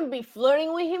 he wouldn't be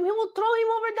flirting with him. He would throw him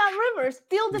over that river,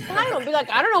 steal the title, be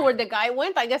like, I don't know where the guy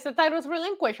went. I guess the title's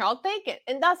relinquished. I'll take it.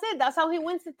 And that's it. That's how he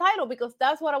wins the title, because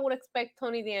that's what I would expect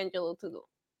Tony D'Angelo to do.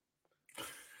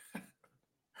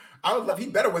 I would love. He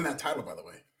better win that title, by the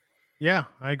way. Yeah,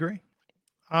 I agree.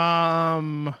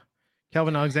 Kelvin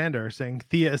Alexander saying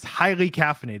Thea is highly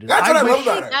caffeinated. That's what I love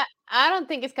about her. I don't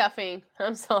think it's caffeine.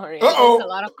 I'm sorry. Uh-oh. It's a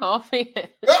lot of coffee.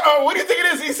 What do you think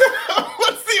it is? He said,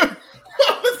 let's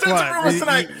start some rumors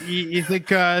tonight. You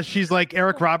think she's like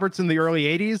Eric Roberts in the early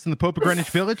 80s in the Pope of Greenwich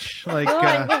Village? Like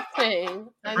I'm just saying.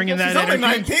 Bringing that She's only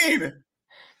energy? 19.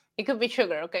 It could be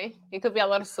sugar, okay? It could be a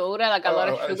lot of soda, like a lot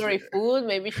of sugary food.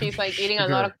 Maybe she's like eating a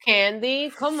lot of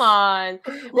candy. Come on.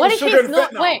 What is she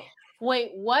snorting?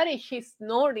 Wait, what is she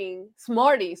snorting?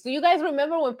 Smarties. Do you guys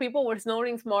remember when people were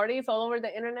snorting Smarties all over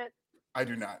the internet? I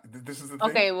do not. This is the thing.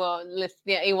 Okay, well,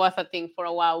 it was a thing for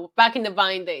a while. Back in the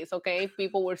Vine days, okay?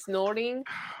 People were snorting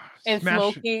and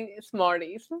smoking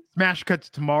Smarties. Smash cuts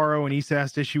tomorrow, and Issa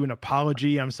has to issue an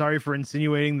apology. I'm sorry for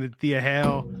insinuating that Thea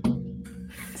Hale.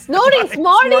 Snorting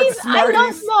Smarties? I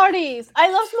love Smarties.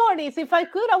 I love Smarties. If I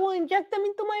could, I will inject them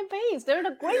into my veins. They're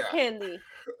a great candy.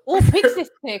 Oh, Pixie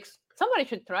Sticks. Somebody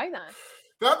should try that.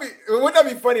 Wouldn't that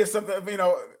be funny if something, it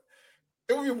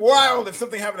would be wild if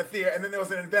something happened to Thea and then there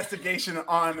was an investigation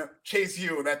on Chase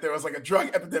U that there was like a drug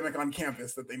epidemic on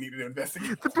campus that they needed to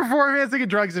investigate. The performance of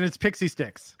drugs and it's Pixie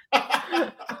Sticks.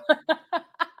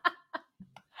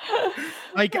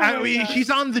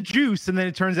 She's on the juice and then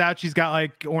it turns out she's got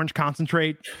like orange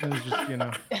concentrate. And it's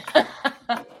just,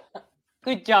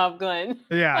 Good job, Glenn.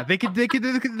 Yeah, they could.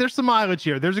 There's some mileage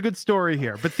here. There's a good story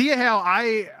here. But Thea Hale,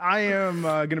 I am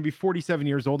going to be 47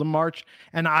 years old in March,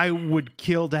 and I would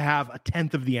kill to have a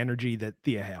tenth of the energy that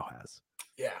Thea Hale has.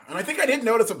 Yeah, and I think I did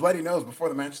notice a bloody nose before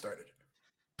the match started.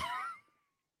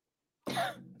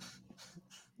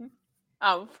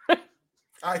 I'm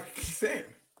saying.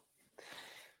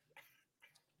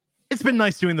 It's been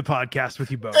nice doing the podcast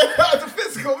with you both. It's a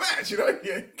physical match, you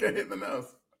get hit in the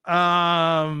nose.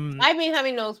 I've been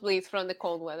having nosebleeds from the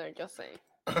cold weather, just saying.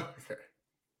 Okay.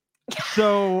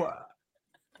 So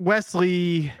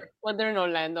Wesley, when they're in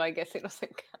Orlando, I guess it doesn't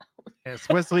count. Yes,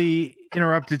 Wesley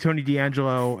interrupted Tony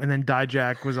D'Angelo, and then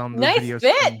Dijak was on the video.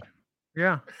 Nice fit.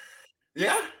 Yeah.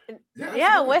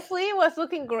 Yeah, Wesley was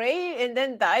looking great, and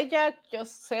then Dijak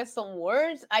just says some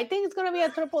words. I think it's gonna be a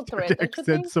triple threat. Dijak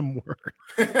said some words.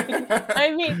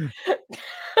 I mean,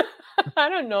 I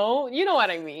don't know. You know what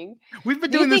I mean. We've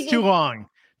been doing this too long.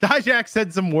 Dijak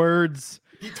said some words.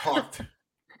 He talked.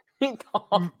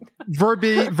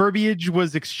 Verbiage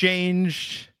was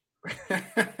exchanged.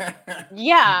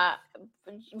 Yeah,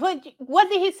 but what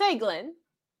did he say, Glenn?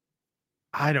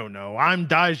 I don't know. I'm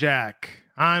Dijak.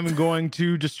 I'm going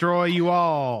to destroy you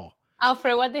all.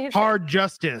 Alfred, what did he say? Hard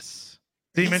justice.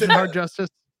 Did he mention hard justice?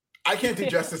 I can't do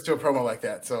justice to a promo like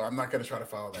that, so I'm not going to try to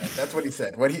follow that. That's what he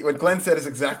said. What Glenn said is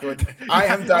exactly what I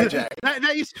am Dijak.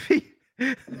 That used to be.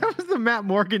 That was the Matt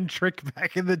Morgan trick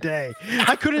back in the day.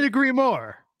 I couldn't agree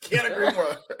more. Can't agree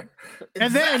more.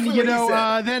 And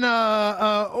then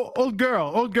old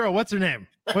girl. What's her name?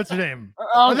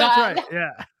 Oh, that's right.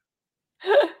 Yeah.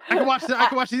 I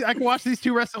can watch these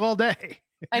two wrestle all day.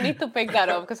 I need to pick that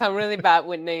up because I'm really bad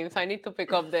with names. I need to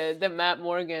pick up the Matt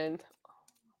Morgan.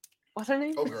 What's her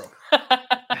name? Oh, girl.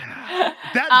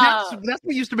 That's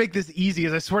what used to make this easy.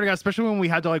 Is I swear to God, especially when we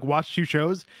had to like watch two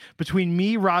shows between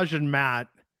me, Raj, and Matt.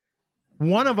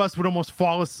 One of us would almost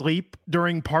fall asleep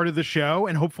during part of the show,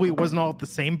 and hopefully it wasn't all at the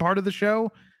same part of the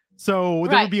show. So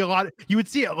there would be a lot. You would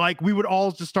see it like we would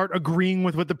all just start agreeing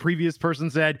with what the previous person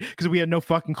said because we had no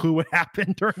fucking clue what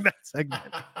happened during that segment.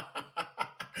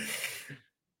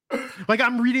 Like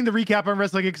I'm reading the recap on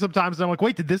Wrestling Geek sometimes, and I'm like,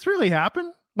 wait, did this really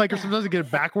happen? Like, or sometimes I get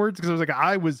it backwards because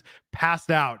I was passed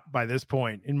out by this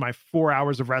point in my 4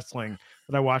 hours of wrestling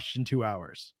that I watched in 2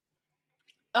 hours.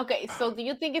 Okay, so do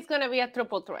you think it's gonna be a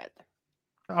triple threat?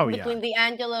 Oh, between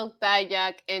D'Angelo,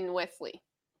 Dijak, and Wesley?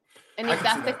 And if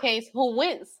that's the case, who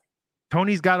wins?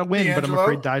 Tony's got to win, but I'm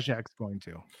afraid Dijak's going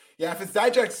to. Yeah, if it's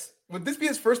Dijak's, would this be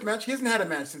his first match? He hasn't had a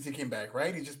match since he came back,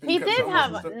 right? He did have. He did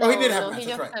have a match.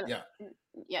 That's right. Yeah.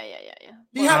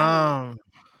 He had.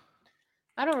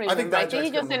 I don't remember. I think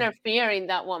he just interfered in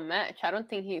that one match. I don't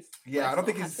think he's. Yeah, I don't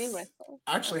think he's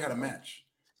actually had a match.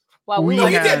 Well, he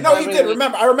did. No, he did.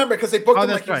 I remember because they booked him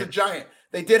like he was a giant.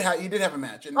 He did have a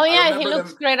match. And he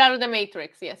looks straight out of the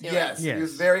Matrix. Yes, yes, right. He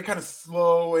was very kind of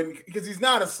slow, and because he's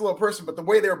not a slow person, but the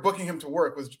way they were booking him to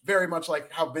work was very much like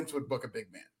how Vince would book a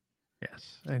big man.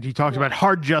 Yes, and he talked about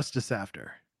hard justice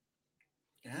after.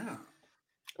 Yeah.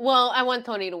 Well, I want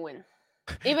Tony to win,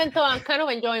 even though I'm kind of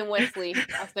enjoying Wesley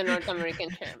as the North American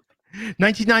champ.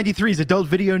 1993's Adult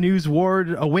Video News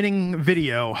Award, a winning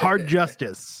video, Hard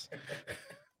Justice.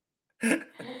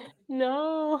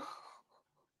 No.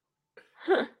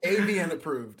 AVN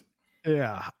approved.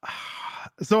 Yeah.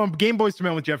 So on Game Boys to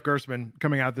Men with Jeff Gerstmann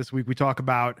coming out this week, we talk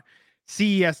about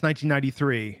CES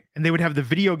 1993, and they would have the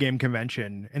video game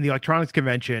convention and the electronics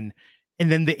convention,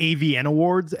 and then the AVN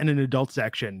Awards and an adult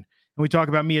section. And we talk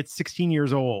about me at 16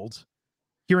 years old,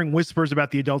 hearing whispers about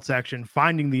the adult section,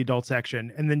 finding the adult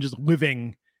section, and then just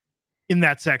living in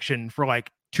that section for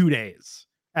like 2 days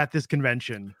at this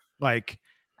convention, like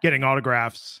getting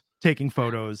autographs, taking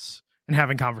photos, and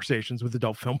having conversations with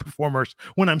adult film performers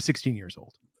when I'm 16 years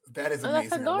old. That is amazing.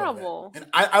 That's adorable. And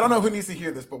I don't know who needs to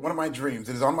hear this, but one of my dreams,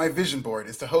 it is on my vision board,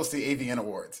 is to host the AVN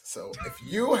Awards. So if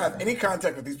you have any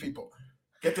contact with these people,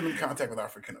 get them in contact with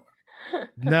Alfred Kanoa.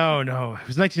 No. It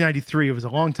was 1993. It was a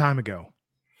long time ago,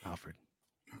 Alfred.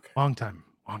 Okay. Long time.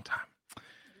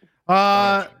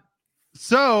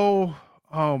 So,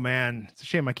 oh man, it's a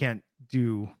shame I can't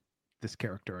do this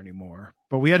character anymore.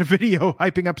 But we had a video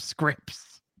hyping up Scripps.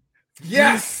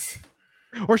 Yes.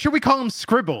 Or should we call him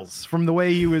Scribbles from the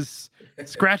way he was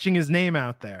scratching his name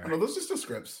out there? No, those are still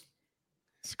Scripps.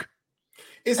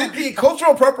 Is it the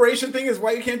cultural appropriation thing is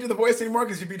why you can't do the voice anymore?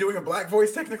 Because you'd be doing a black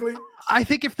voice technically? I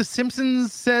think if The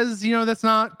Simpsons says, that's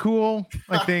not cool,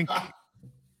 I think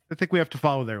we have to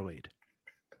follow their lead.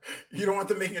 You don't want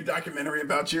them making a documentary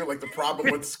about you, like the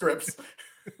problem with Scripps.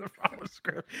 The problem with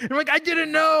Scripps. I'm like, I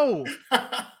didn't know.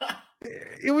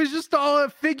 It was just all a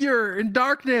figure in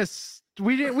darkness.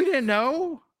 We didn't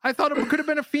know. I thought it could have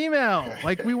been a female.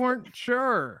 Like we weren't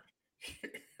sure.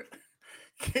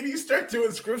 Can you start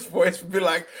doing Scripps voice and be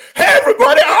like, "Hey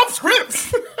everybody, I'm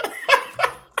Scripps."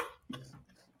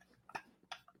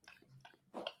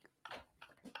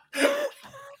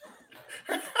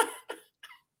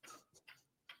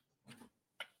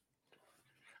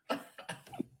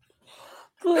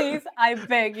 Please, I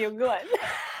beg you, Glenn.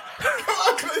 Come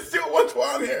on, let's do it once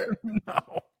while I'm here. No.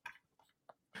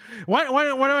 Why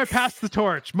don't I pass the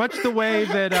torch? Much the way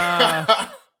that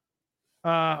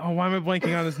why am I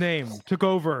blanking on his name? Took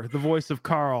over the voice of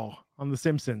Carl on The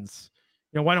Simpsons.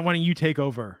 Why don't you take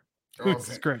over with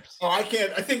Scripps? Oh, I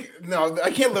can't.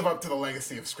 I can't live up to the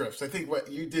legacy of Scripps. I think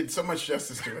what you did so much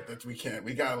justice to it that we can't.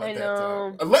 We gotta let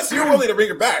that. Unless you're willing to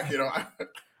bring it back,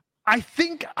 I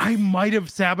think I might have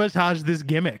sabotaged this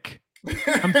gimmick.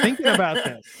 I'm thinking about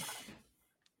this.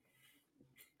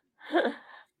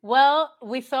 Well,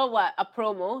 we saw a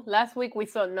promo. Last week we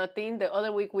saw nothing. The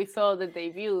other week we saw the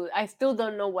debut. I still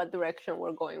don't know what direction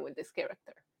we're going with this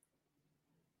character.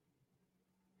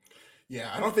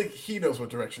 Yeah, I don't think he knows what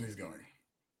direction he's going.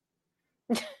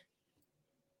 It's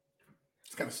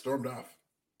kind of stormed off.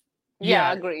 Yeah,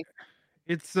 I agree.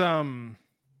 It's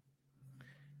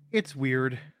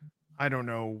weird. I don't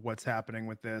know what's happening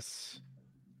with this.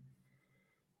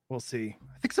 We'll see.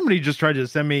 I think somebody just tried to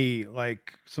send me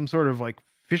like some sort of like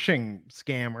phishing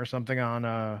scam or something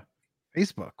on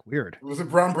Facebook. Weird. Was it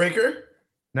Braun Breaker?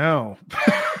 No.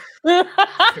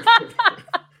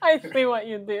 I see what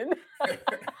you did.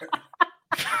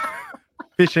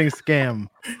 Phishing scam.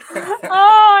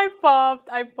 Oh,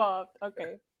 I popped.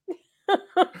 Okay.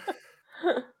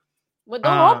 But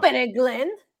don't open it,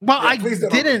 Glenn. Well, I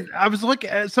didn't. I was looking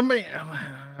at somebody.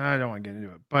 I don't want to get into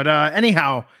it. But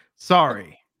anyhow,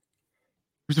 sorry.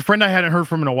 It was a friend I hadn't heard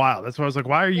from in a while. That's why I was like,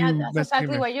 why are you? That's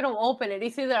exactly why you don't open it.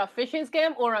 It's either a phishing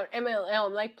scam or an MLM.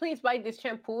 I'm like, please buy these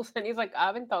shampoos. And he's like, I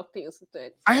haven't talked to you since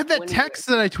it. I had that text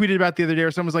that I tweeted about the other day,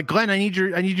 or someone was like, Glenn, I need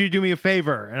you to do me a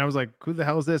favor. And I was like, who the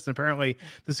hell is this? And apparently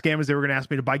the scam is they were going to ask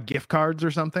me to buy gift cards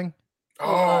or something.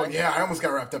 Oh, yeah. I almost got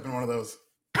wrapped up in one of those.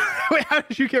 Wait, how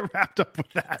did you get wrapped up with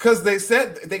that? Because they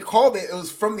said they called it. It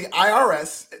was from the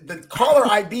IRS. The caller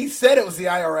ID said it was the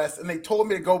IRS, and they told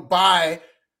me to go buy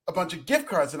a bunch of gift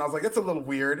cards. And I was like, that's a little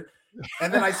weird.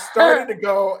 And then I started to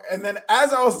go, and then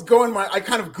as I was going, I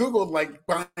kind of Googled like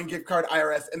buying gift card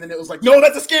IRS, and then it was like, no,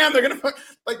 that's a scam. They're gonna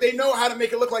they know how to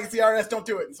make it look like it's the IRS. Don't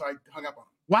do it. And so I hung up on them.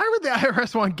 Why would the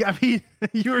IRS want? I mean,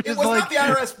 you were just it was not the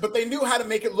IRS, but they knew how to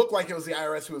make it look like it was the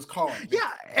IRS who was calling. Yeah,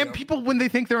 and people, when they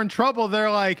think they're in trouble,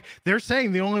 they're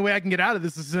saying the only way I can get out of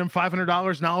this is to send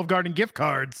 $500 in Olive Garden gift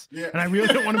cards. Yeah. And I really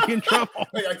don't want to be in trouble.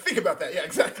 I think about that. Yeah,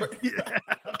 exactly. Yeah,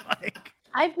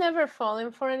 I've never fallen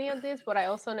for any of this, but I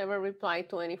also never replied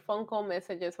to any phone call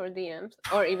messages or DMs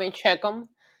or even check them.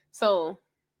 So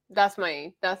that's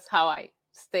how I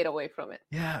stayed away from it.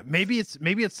 Yeah, maybe it's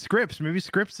Scripps. Maybe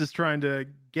Scripps is trying to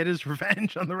get his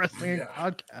revenge on the wrestling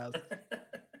podcast.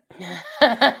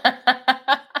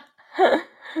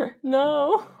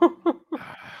 No.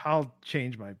 I'll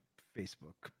change my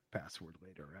Facebook password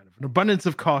later out of an abundance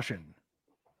of caution.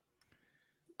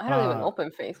 I don't even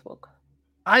open Facebook.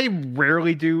 I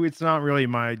rarely do. It's not really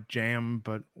my jam,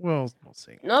 but we'll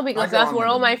see. No, because that's where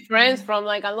all my friends from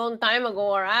like a long time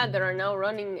ago are at that are now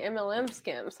running MLM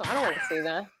scams. So I don't want to see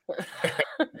that.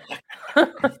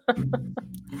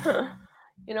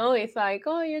 You know, it's like,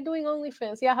 oh, you're doing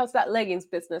OnlyFans. Yeah, how's that leggings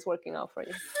business working out for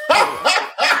you?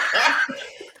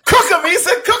 Cook him,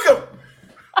 Issa, cook him.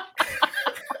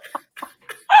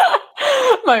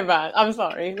 My bad. I'm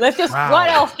sorry. Let's just. Wow. What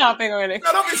else happened on it?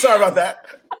 No, don't be sorry about that.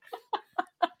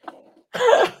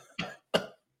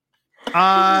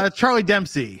 Charlie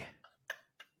Dempsey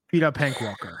beat up Hank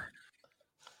Walker.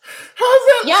 How's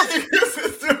that? Yeah.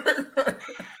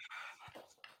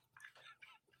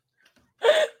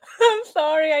 I'm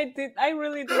sorry. I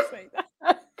really did say that.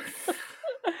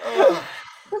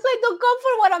 Because I don't come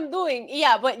for what I'm doing.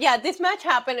 Yeah, but yeah, this match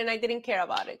happened and I didn't care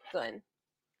about it, Glenn.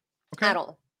 Okay. At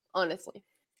all, honestly.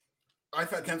 I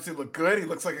thought Dempsey looked good. He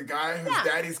looks like a guy whose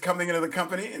daddy's coming into the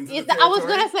company. I was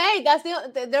gonna say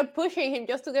they're pushing him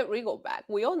just to get Regal back.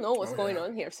 We all know what's going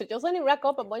on here, so just let him rack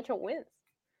up a bunch of wins.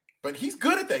 But he's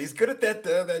good at that. He's good at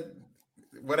that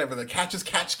whatever the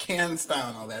catch can style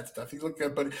and all that stuff. He looked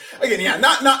good, but again,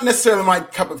 not necessarily my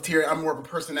cup of tea. I'm more of a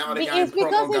personality guy. It's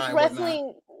because he's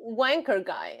wrestling wanker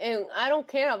guy, and I don't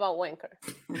care about wanker.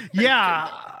 Yeah,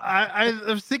 I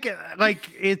was thinking like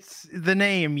it's the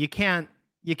name. You can't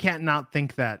not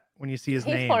think that when you see his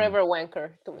name. He's forever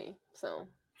wanker to me. So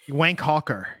Wank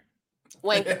Hawker.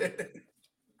 Wanker.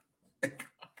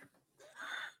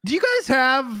 Do you guys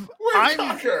have? I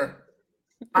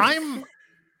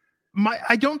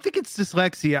don't think it's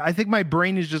dyslexia. I think my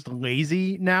brain is just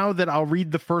lazy now that I'll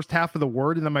read the first half of the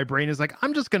word and then my brain is like,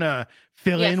 I'm just gonna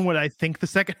fill in what I think the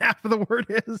second half of the word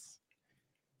is.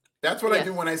 That's what I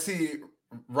do when I see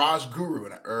Raj Guru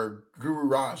or Guru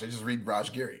Raj. I just read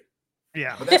Raj Giri.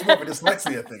 Yeah. But that's more of a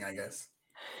dyslexia thing, I guess.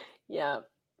 Yeah.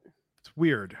 It's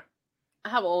weird. I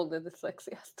have all the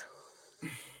dyslexia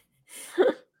too.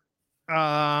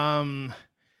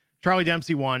 Charlie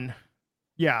Dempsey won.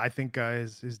 Yeah, I think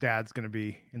his dad's going to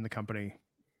be in the company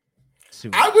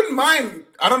soon. I wouldn't mind.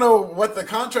 I don't know what the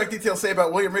contract details say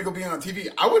about William Regal being on TV.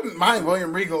 I wouldn't mind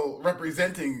William Regal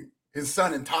representing his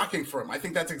son and talking for him. I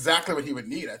think that's exactly what he would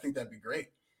need. I think that'd be great.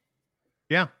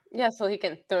 Yeah. Yeah, so he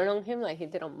can turn on him like he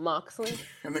did on Moxley.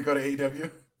 And then go to AEW.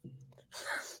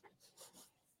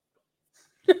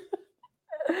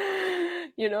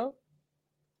 You know?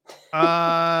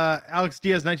 Alex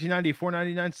Diaz 1990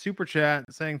 $4.99 super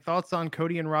chat saying thoughts on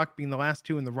Cody and Rock being the last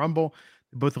two in the Rumble.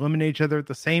 They both eliminate each other at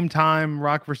the same time.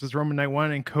 Rock versus Roman night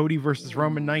 1 and Cody versus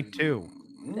Roman night 2.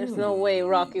 There's no way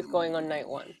Rock is going on night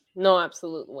 1. No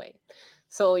absolute way.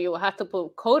 So you will have to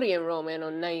put Cody and Roman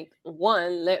on night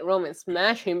 1, let Roman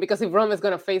smash him, because if Roman's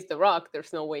going to face The Rock,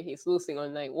 there's no way he's losing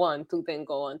on night 1 to then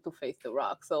go on to face The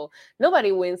Rock. So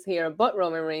nobody wins here but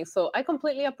Roman Reigns. So I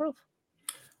completely approve.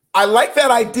 I like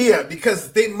that idea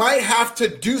because they might have to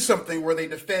do something where they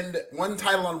defend one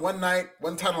title on one night,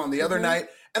 one title on the other night.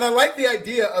 And I like the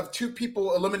idea of two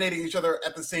people eliminating each other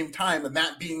at the same time and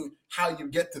that being how you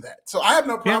get to that. So I have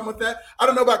no problem with that. I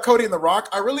don't know about Cody and The Rock.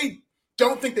 I really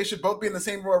don't think they should both be in the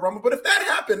same Royal Rumble, but if that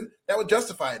happened, that would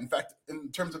justify it. In fact,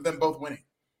 in terms of them both winning.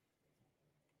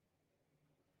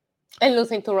 And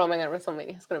losing to Roman at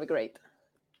WrestleMania. It's going to be great.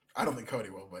 I don't think Cody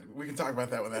will, but we can talk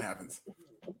about that when that happens.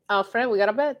 Alfred, we got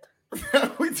a bet.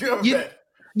 We do have a bet.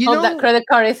 That credit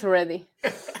card is ready.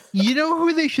 You know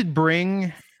who they should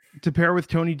bring to pair with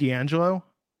Tony D'Angelo?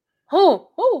 Who?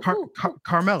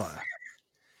 Carmella.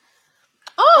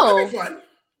 Oh. That'd be fun.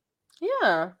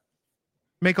 Yeah.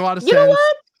 Make a lot of sense. You know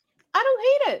what? I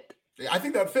don't hate it. Yeah, I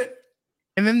think that'd fit.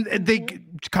 And then they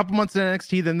a couple months in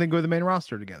NXT, then they go to the main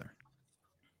roster together.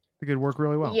 It could work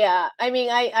really well. Yeah. I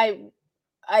mean, I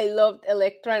loved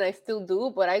Elektra and I still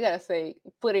do, but I gotta say,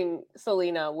 putting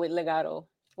Selena with Legado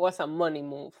was a money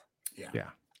move.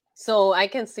 Yeah. So I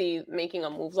can see making a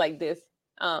move like this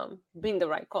being the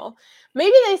right call.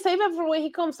 Maybe they save it for when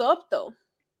he comes up, though.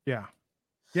 Yeah.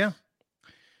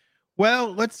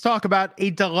 Well, let's talk about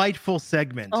a delightful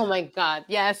segment. Oh my God!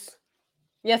 Yes,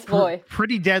 boy.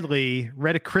 Pretty Deadly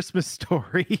read a Christmas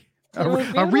story,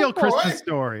 a real Christmas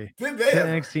story. Did they?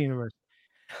 NXT Universe.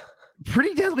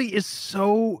 Pretty Deadly is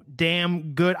so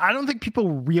damn good. I don't think people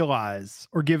realize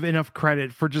or give enough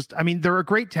credit for they're a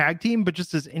great tag team, but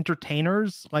just as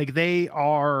entertainers, like they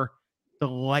are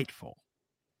delightful.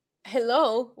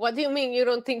 Hello, what do you mean you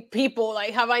don't think people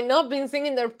like? Have I not been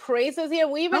singing their praises here?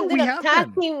 We even did a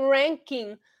tag team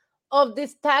ranking of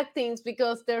these tag teams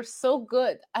because they're so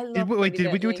good. I love.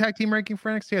 Did we do a tag team ranking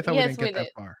for NXT? I thought we didn't get that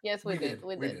far. Yes, we did.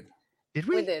 We did. Did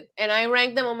we? We did, and I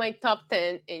ranked them on my top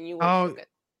 10, and you were good.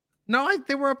 No,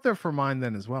 they were up there for mine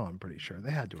then as well. I'm pretty sure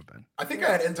they had to have been. I think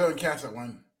I had Enzo and Cass at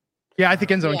one. Yeah, I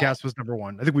think Enzo and Cass was number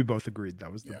one. I think we both agreed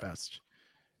that was the best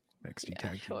NXT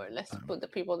tag team. Sure, let's put the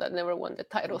people that never won the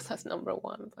titles as number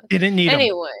one. But didn't need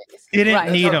anyways. It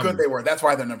didn't need them. How good they were. That's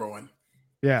why they're number one.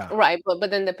 Yeah. Right, but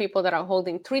then the people that are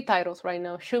holding 3 titles right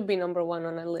now should be number one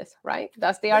on a list, right?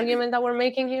 That's the argument that we're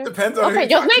making here. Depends on okay,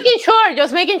 just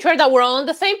making sure that we're all on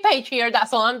the same page here.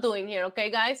 That's all I'm doing here, okay,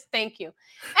 guys? Thank you.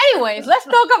 Anyways, let's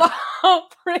talk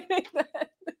about Pretty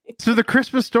Deadly. So the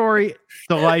Christmas story,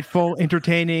 delightful,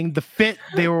 entertaining. The fit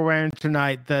they were wearing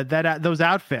tonight, those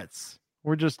outfits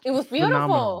were just it was beautiful,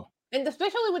 phenomenal. And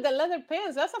especially with the leather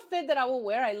pants. That's a fit that I will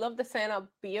wear. I love the Santa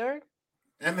beard.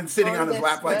 And then sitting on his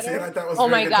lap like Santa. That was oh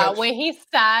my god! Touch. When he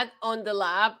sat on the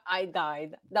lap, I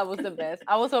died. That was the best.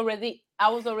 I was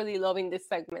already loving this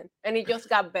segment, and it just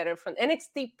got better from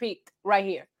NXT peaked right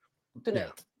here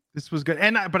tonight. Yeah, this was good,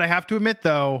 but I have to admit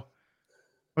though,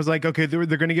 I was like, okay, they're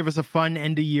going to give us a fun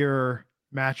end of year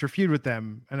match or feud with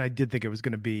them, and I did think it was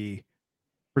going to be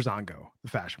Breezango,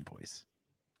 the Fashion Police.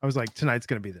 I was like, tonight's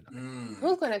going to be the night.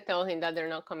 Who's going to tell him that they're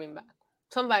not coming back?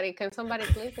 Can somebody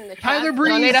please in the chat Tyler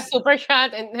Breeze donate a super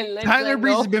chat and let Tyler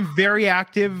Breeze has been very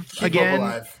active again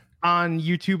alive on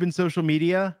YouTube and social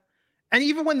media. And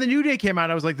even when the New Day came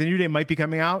out, I was like, the New Day might be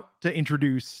coming out to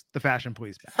introduce the Fashion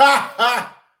Police back.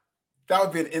 That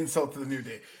would be an insult to the New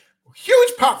Day.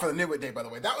 Huge pop for the New Day, by the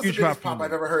way. That was the biggest pop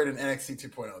I've ever heard in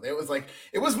NXT 2.0.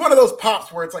 It was one of those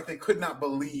pops where it's like they could not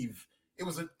believe. It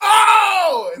was an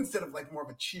oh instead of like more of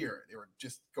a cheer. They were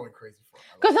just going crazy for it.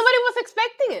 Because somebody was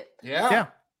expecting it. Yeah.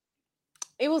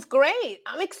 It was great.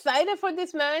 I'm excited for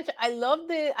this match. I love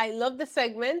the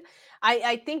segment.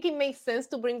 I think it makes sense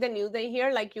to bring the New Day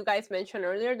here. Like you guys mentioned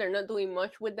earlier, they're not doing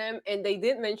much with them. And they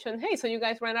did mention, hey, so you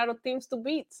guys ran out of teams to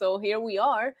beat. So here we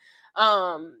are.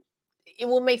 It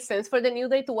will make sense for the New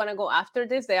Day to want to go after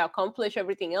this. They accomplish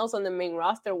everything else on the main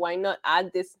roster. Why not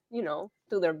add this, to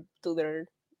their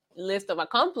list of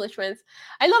accomplishments?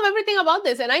 I love everything about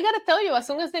this, and I gotta tell you, as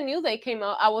soon as the New Day came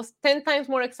out, I was 10 times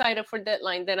more excited for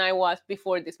Deadline than I was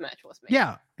before this match was made.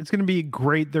 Yeah, it's gonna be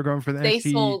great. They're going for the NXT.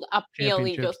 They sold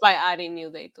appealing just by adding New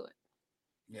Day to it.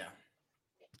 Yeah,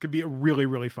 it could be a really,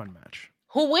 really fun match.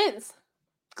 Who wins?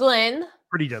 Glenn.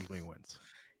 Pretty Deadly wins.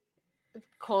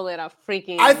 Call it a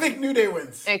freaking. I think New Day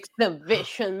wins.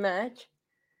 Exhibition match.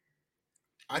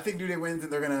 I think New Day wins,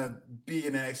 and they're gonna be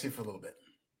in NXT for a little bit.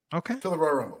 Okay. Till the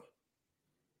Royal Rumble.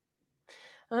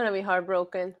 I'm gonna be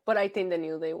heartbroken, but I think the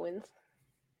New Day wins.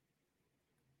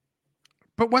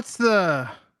 But what's the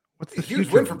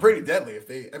huge win for Pretty Deadly?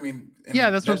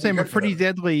 That's what I'm saying. But Pretty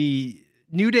Deadly,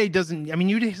 New Day doesn't. I mean,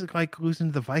 New Day's like losing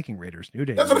to the Viking Raiders. New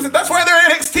Day. That's what I said. That's why they're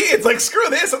NXT. It's like screw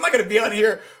this. I'm not gonna be on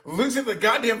here losing to the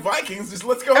goddamn Vikings. Just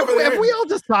let's go over there. Have we all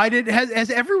decided? Has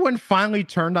everyone finally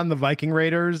turned on the Viking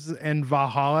Raiders and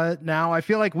Valhalla? Now I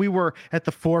feel like we were at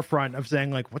the forefront of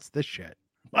saying like, what's this shit?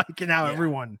 Like, and now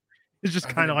everyone is just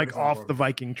kind of like off the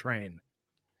Viking train.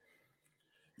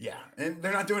 Yeah, and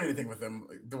they're not doing anything with them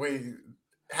the way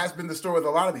has been the story with a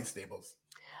lot of these stables.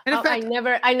 And in fact,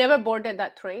 I never boarded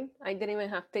that train. I didn't even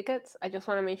have tickets. I just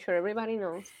want to make sure everybody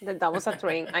knows that was a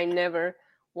train I never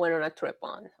went on a trip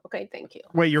on. Okay, thank you.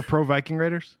 Wait, you're pro Viking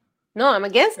Raiders? No, I'm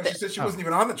against it. She said she wasn't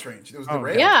even on the train. It was the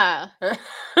rail. Yeah.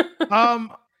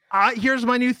 Here's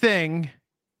my new thing.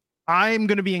 I'm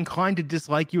going to be inclined to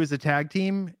dislike you as a tag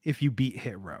team if you beat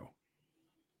Hit Row.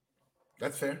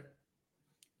 That's fair.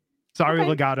 Sorry,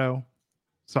 Legato.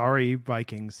 Sorry,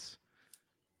 Vikings.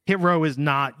 Hit Row has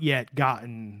not yet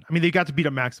gotten. I mean, they got to beat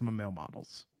up Maximum Male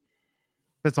Models.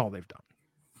 That's all they've done.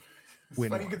 It's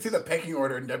funny, you can see the pecking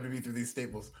order in WWE through these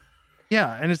stables.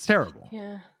 Yeah, and it's terrible.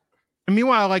 Yeah. And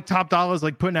meanwhile, like Top Dollar is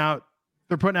like putting out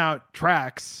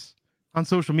tracks on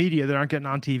social media that aren't getting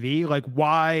on TV. Like,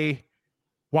 why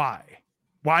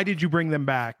did you bring them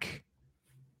back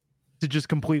to just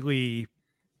completely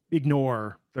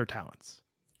ignore their talents?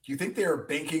 Do you think they are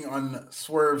banking on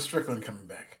Swerve Strickland coming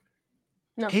back?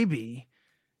 No. Maybe.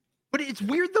 But it's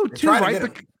weird though too,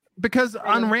 right? Because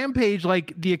on Rampage,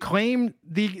 like the Acclaim,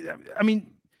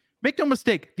 make no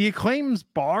mistake, the Acclaim's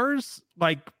bars,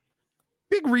 like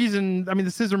big reason. I mean,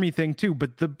 the Scissor Me thing too,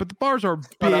 but the bars are big.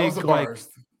 That was the bars.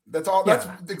 That's all. Yeah.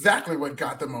 That's exactly what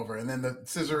got them over. And then the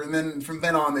Scissor, and then from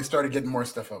then on, they started getting more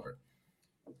stuff over.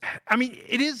 I mean,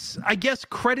 it is, I guess,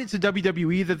 credit to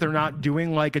WWE that they're not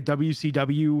doing like a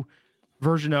WCW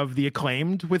version of the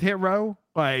Acclaimed with Hit Row,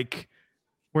 like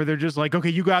where they're just like, okay,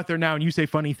 you go out there now and you say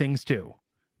funny things too.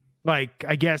 Like,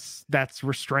 I guess that's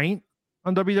restraint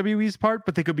on WWE's part,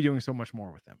 but they could be doing so much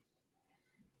more with them.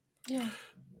 Yeah.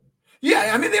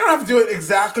 Yeah, I mean, they don't have to do it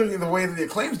exactly the way that the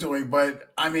Acclaim's doing,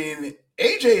 but I mean,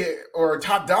 AJ or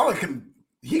Top Dollar can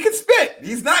spit.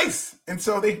 He's nice. And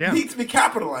so they need to be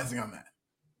capitalizing on that.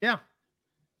 Yeah.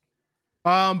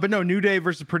 But no, New Day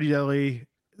versus Pretty Deadly,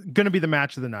 gonna be the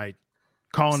match of the night.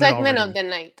 Segment of the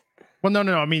night. Well, no.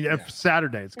 I mean,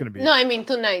 Saturday it's gonna be. No, I mean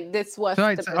tonight. This was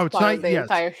the best part of the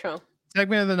entire show.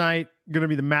 Segment of the night, gonna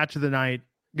be the match of the night.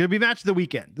 Gonna be match of the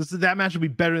weekend. That match will be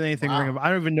better than anything. Wow. I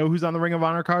don't even know who's on the Ring of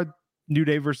Honor card. New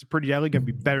Day versus Pretty Deadly gonna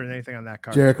be better than anything on that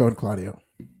card. Jericho and Claudio.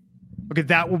 Okay,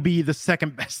 that will be the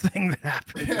second best thing that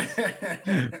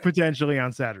happens potentially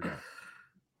on Saturday.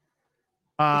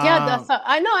 Yeah,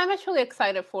 I know. I'm actually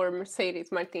excited for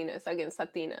Mercedes Martinez against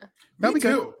Athena. Me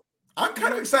too. I'm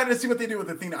kind of excited to see what they do with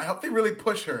Athena. I hope they really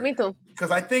push her. Me too. Because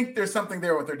I think there's something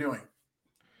there what they're doing.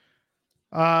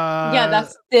 Yeah,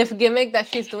 that stiff gimmick that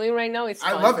she's doing right now is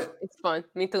fun. I love it. It's fun.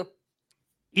 Me too.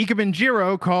 Ika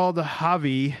Benjiro called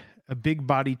Javi a big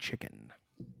body chicken.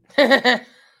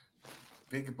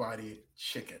 Big body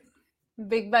chicken.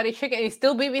 Big body chicken. It's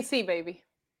still BBC, baby.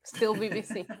 Still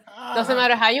BBC. Doesn't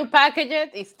matter how you package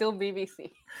it, it's still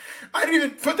BBC. I didn't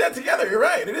even put that together. You're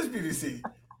right. It is BBC.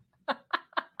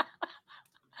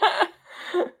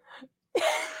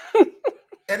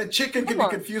 And a chicken can be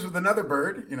confused with another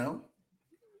bird, you know.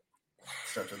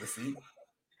 Starts with a C.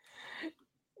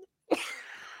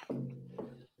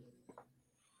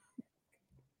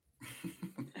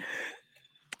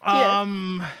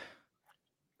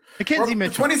 Mackenzie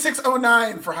Mitchell.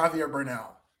 2609 for Javier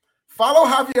Bernal. Follow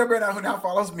Javier Bernal, who now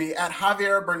follows me at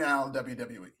Javier Bernal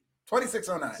WWE.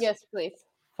 2609. Yes, please.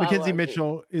 Mackenzie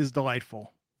Mitchell is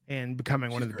delightful and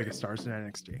becoming one of the biggest stars in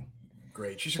NXT.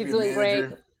 Great. She should be a manager.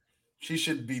 Great. She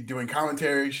should be doing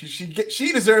commentary.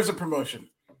 She deserves a promotion.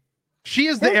 She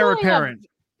is the heir apparent.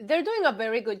 They're doing a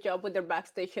very good job with their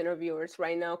backstage interviewers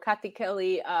right now. Kathy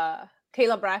Kelly,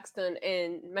 Kayla Braxton,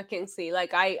 and Mackenzie.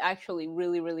 Like, I actually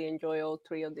really, really enjoy all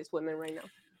three of these women right now.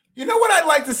 You know what I'd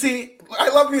like to see? I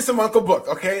love me some Uncle Book,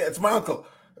 okay? It's my uncle.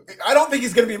 I don't think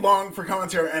he's going to be long for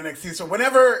commentary on NXT. So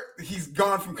whenever he's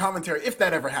gone from commentary, if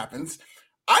that ever happens,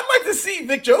 I'd like to see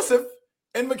Vic Joseph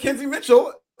and Mackenzie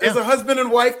Mitchell as a husband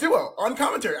and wife duo on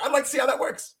commentary. I'd like to see how that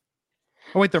works.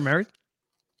 Oh, wait, they're married?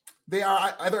 They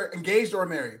are either engaged or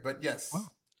married, but yes. Wow.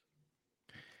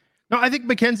 No, I think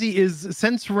Mackenzie is,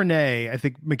 since Renee, I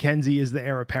think Mackenzie is the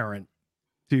heir apparent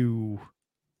to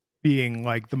being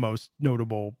like the most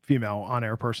notable female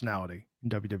on-air personality in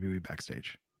WWE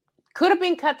backstage. Could have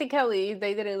been Kathy Kelly if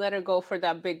they didn't let her go for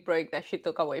that big break that she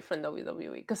took away from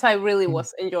WWE. Because I really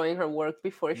was enjoying her work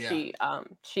before she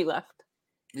left.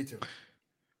 Me too.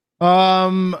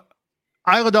 Isla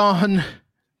Dawn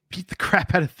beat the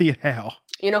crap out of Thea Hale.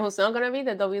 You know who's not gonna be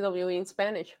the WWE in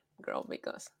Spanish girl,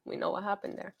 because we know what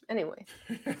happened there. Anyway.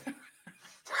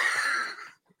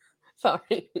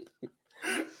 Sorry.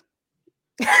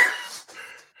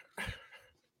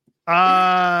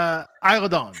 Isla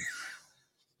Dawn.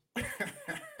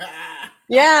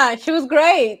 Yeah, she was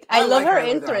great. I love like her Isla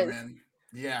entrance. Dawn,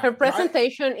 yeah, her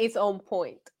presentation is on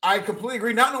point. I completely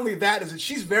agree. Not only that, is that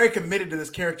she's very committed to this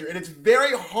character, and it's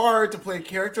very hard to play a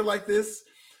character like this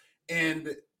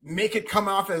and make it come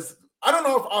off as, I don't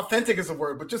know if authentic is a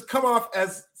word, but just come off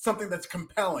as something that's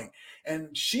compelling.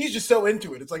 And she's just so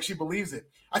into it. It's like she believes it.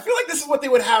 I feel like this is what they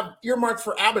would have earmarked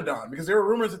for Abaddon, because there were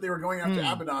rumors that they were going after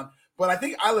Abaddon. But I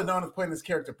think Isla Dawn is playing this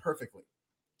character perfectly,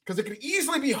 because it could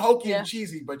easily be hokey and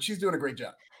cheesy, but she's doing a great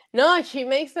job. No, she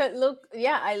makes it look.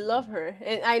 Yeah, I love her,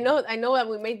 and I know that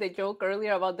we made the joke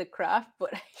earlier about the craft,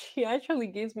 but she actually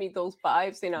gives me those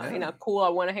vibes in a cool. I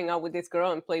want to hang out with this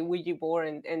girl and play Ouija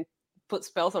board and put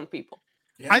spells on people.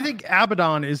 Yeah. I think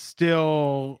Abaddon is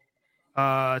still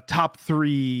top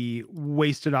 3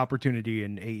 wasted opportunity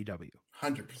in AEW.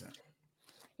 100%.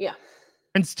 Yeah.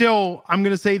 And still, I'm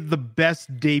going to say the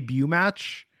best debut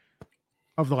match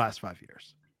of the last 5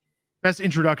 years. Best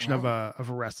introduction of a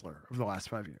wrestler of the last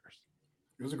 5 years.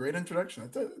 It was a great introduction.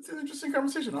 It's an interesting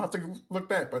conversation. I'll have to look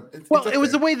back, but it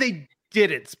was the way they did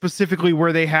it, specifically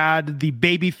where they had the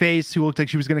baby face who looked like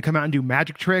she was going to come out and do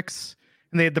magic tricks,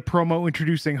 and they had the promo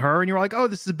introducing her, and you were like, oh,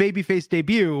 this is a babyface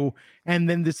debut, and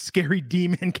then this scary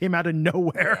demon came out of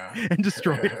nowhere and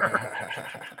destroyed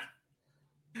her.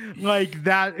 Like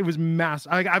that, it was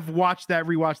massive. I've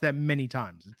rewatched that many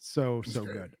times. It's so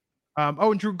good.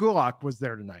 And Drew Gulak was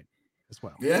there tonight as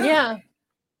well. Yeah.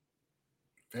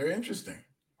 Very interesting.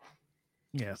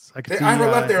 Yes, I could see. Ira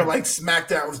left there like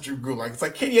SmackDown's Drew Gulak. It's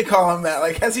like, can you call him that?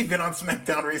 Like, has he been on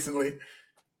SmackDown recently?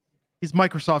 He's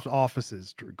Microsoft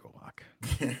Office's Drew Gulak.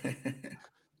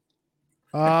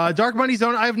 Dark Money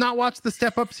Zone. I have not watched the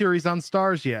Step Up series on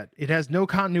Stars yet. It has no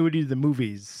continuity to the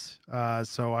movies,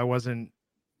 so I wasn't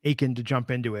aching to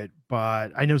jump into it.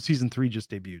 But I know season 3 just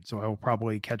debuted, so I will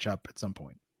probably catch up at some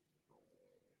point.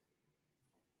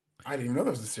 I didn't even know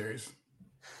there was a series.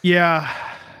 Yeah,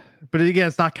 but again,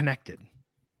 it's not connected.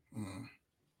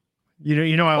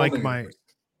 You know, I like my.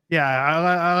 Yeah,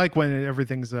 I like when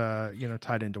everything's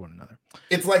tied into one another.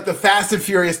 It's like the Fast and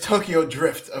Furious Tokyo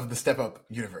Drift of the Step Up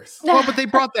universe. Well, but they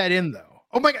brought that in though.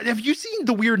 Oh my god, have you seen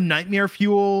the weird Nightmare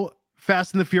Fuel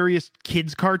Fast and the Furious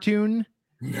kids cartoon?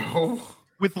 No.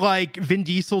 With like Vin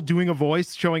Diesel doing a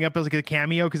voice, showing up as like a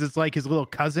cameo because it's like his little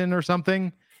cousin or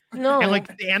something. No. And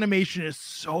like the animation is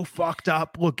so fucked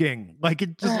up looking. Like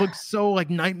it just looks so like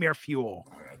Nightmare Fuel.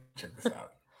 Oh, check this out.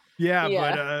 Yeah,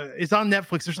 but it's on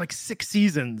Netflix. There's like 6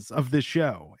 seasons of this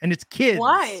show, and it's kids.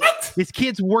 Why? It's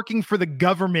kids working for the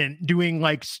government doing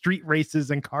like street races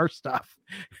and car stuff.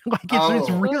 Like it's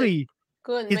really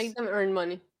good. Make them earn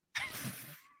money.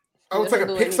 Oh, it's like a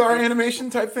Pixar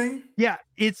animation type thing. Yeah,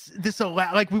 it's this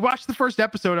like we watched the first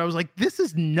episode. I was like, this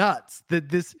is nuts. That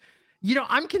this,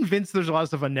 I'm convinced there's a lot of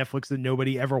stuff on Netflix that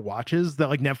nobody ever watches. That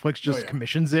like Netflix just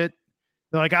commissions it.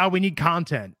 They're like, we need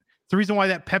content. The reason why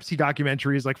that Pepsi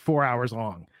documentary is like 4 hours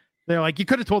long. They're like, you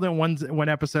could have told it in one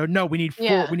episode. No, we need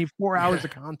 4. We need 4 hours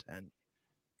of content.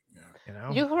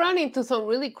 Yeah. You run into some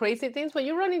really crazy things, but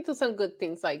you run into some good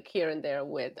things like here and there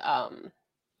with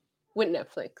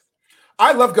Netflix.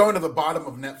 I love going to the bottom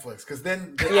of Netflix because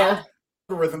then the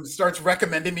algorithm starts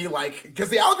recommending me because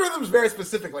the algorithm is very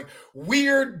specific, like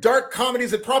weird dark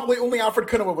comedies that probably only Alfred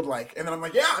Kunawa would like. And then I'm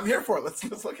like, yeah, I'm here for it. Let's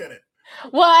look at it.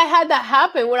 Well, I had that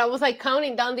happen where I was like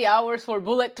counting down the hours for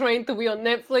Bullet Train to be on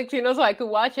Netflix, so I could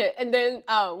watch it. And then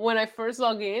when I first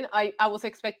logged in, I was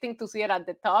expecting to see it at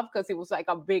the top because it was like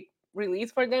a big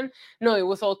release for them. No, it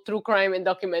was all true crime and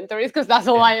documentaries because that's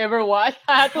all I ever watched.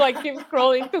 I had to like keep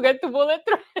scrolling to get to Bullet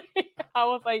Train. I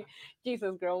was like,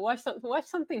 Jesus, girl, watch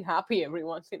something happy every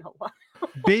once in a while.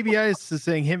 Baby Ice is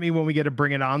saying, hit me when we get a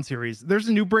Bring It On series. There's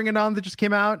a new Bring It On that just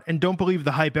came out, and don't believe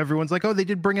the hype. Everyone's like, oh, they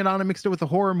did Bring It On and mixed it with a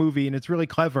horror movie, and it's really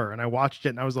clever. And I watched it,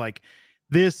 and I was like,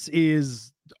 this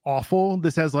is awful.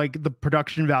 This has like the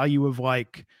production value of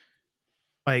like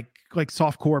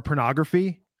softcore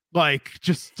pornography. Like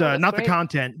just not great. The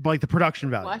content, but like the production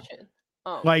value. Watch it.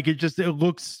 Oh. Like it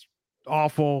looks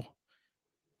awful.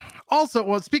 Also,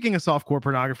 well, speaking of softcore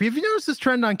pornography, have you noticed this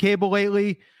trend on cable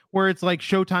lately where it's like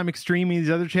Showtime Extreme and these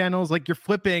other channels? Like you're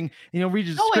flipping and read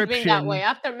the description. It's always been that way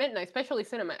after midnight, especially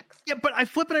Cinemax. Yeah, but I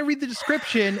flip and I read the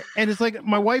description and it's like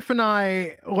my wife and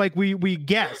I, like we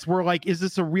guess. We're like, is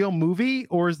this a real movie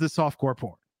or is this softcore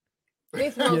porn?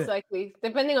 It's most likely,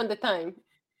 depending on the time.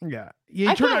 Yeah.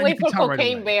 I can't wait for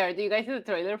Cocaine Bear. Do you guys see the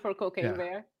trailer for Cocaine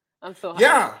Bear? I'm so happy.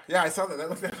 Yeah, I saw that. That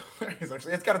looked hilarious,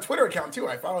 actually. It's got a Twitter account too.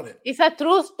 I followed it. It's a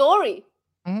true story.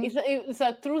 Mm-hmm. It's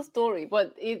a true story,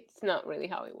 but it's not really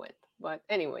how it went. But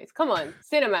anyways, come on,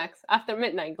 Cinemax after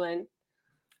midnight, Glenn.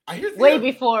 Way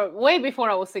before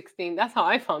I was 16. That's how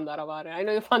I found out about it. I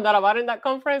know you found out about it in that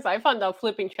conference. I found out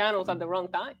flipping channels at the wrong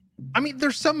time. I mean,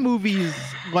 there's some movies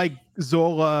like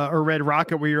Zola or Red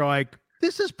Rocket where you're like,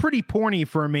 this is pretty porny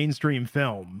for a mainstream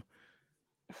film.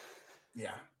 Yeah.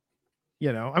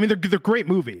 I mean, they're great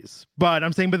movies, but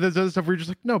I'm saying, but there's other stuff where you're just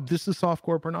like, no, this is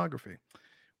softcore pornography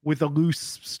with a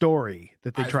loose story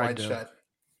that they tried to.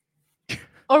 Shut.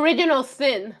 Original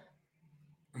Sin.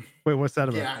 Wait, what's that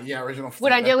about? Yeah, Original Sin.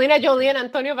 With Angelina Jolie and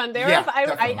Antonio Banderas.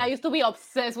 Yeah, I used to be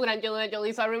obsessed with Angelina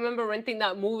Jolie, so I remember renting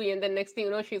that movie, and then next thing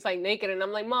you know, she's like naked, and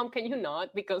I'm like, Mom, can you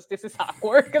not? Because this is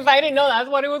awkward, because I didn't know that's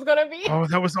what it was gonna be. Oh,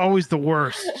 that was always the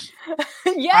worst.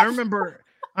 Yes. I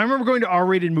remember going to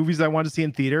R-rated movies that I wanted to see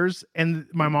in theaters, and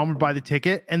my mom would buy the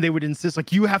ticket, and they would insist,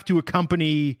 like, you have to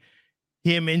accompany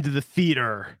him into the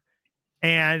theater.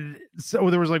 And so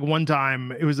there was like one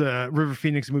time, it was a River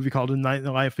Phoenix movie called A Night in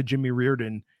the Life of Jimmy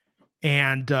Reardon.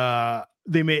 And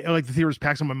they made like the theater was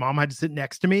packed, so my mom had to sit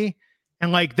next to me.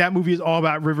 And like that movie is all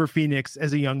about River Phoenix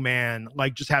as a young man,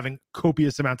 like just having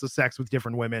copious amounts of sex with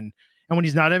different women. And when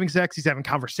he's not having sex, he's having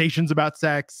conversations about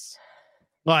sex.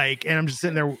 Like, and I'm just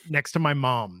sitting there next to my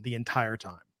mom the entire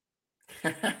time.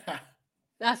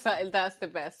 That's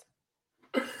the best.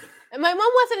 And my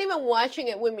mom wasn't even watching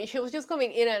it with me. She was just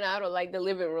coming in and out of like the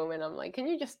living room, and I'm like, "Can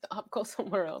you just stop? Go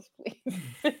somewhere else, please."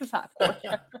 It's awkward.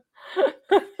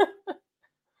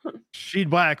 She'd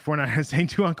Black for not saying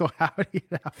to Uncle Howdy.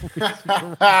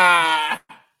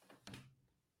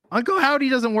 Uncle Howdy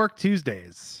doesn't work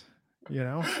Tuesdays. You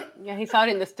know? Yeah, he's out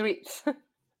in the streets.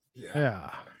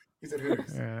 Yeah. He's at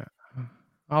Hooters. Yeah.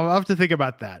 I'll have to think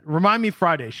about that. Remind me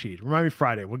Friday, Sheet. Remind me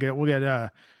Friday. We'll get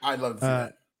I'd love to see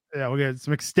that. Yeah, we'll get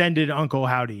some extended Uncle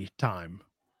Howdy time.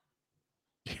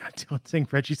 Yeah, Dylan saying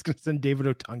Reggie's gonna send David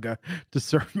Otunga to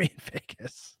serve me in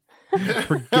Vegas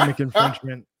for gimmick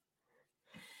infringement.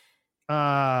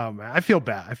 Man, I feel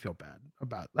bad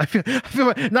about I feel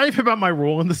bad, not even about my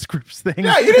role in the scripts thing.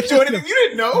 Yeah, you didn't do anything. You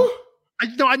didn't know.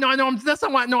 I know. That's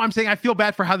not what. No, I'm saying I feel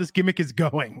bad for how this gimmick is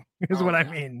going. Is what I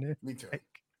mean. Me too.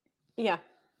 Yeah.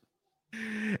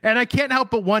 And I can't help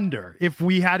but wonder if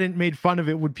we hadn't made fun of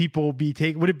it, would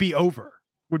it be over?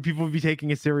 Would people be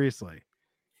taking it seriously?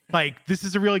 Like, this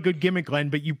is a really good gimmick, Glenn,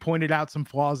 but you pointed out some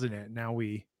flaws in it. Now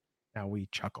we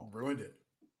chuckle. Ruined it.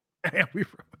 Yeah, we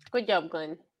ruined it. Good job,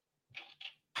 Glenn.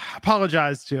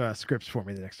 Apologize to Scripps for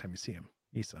me the next time you see him,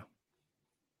 Issa.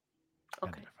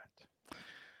 Okay.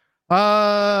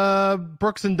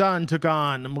 Brooks and Dunn took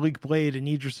on Malik Blade and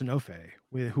Idris Enofe,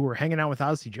 who were hanging out with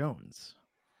Odyssey Jones.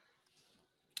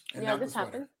 And Yeah, this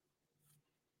happened.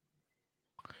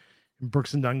 And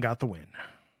Brooks and Dunn got the win.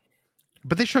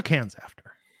 But they shook hands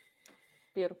after.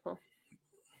 Beautiful.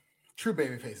 True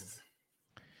baby faces.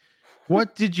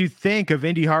 What did you think of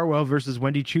Indy Hartwell versus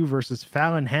Wendy Chu versus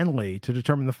Fallon Henley to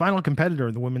determine the final competitor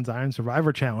in the Women's Iron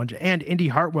Survivor Challenge, and Indy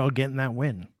Hartwell getting that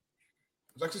win?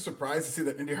 I was actually surprised to see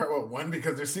that Indy Hartwell won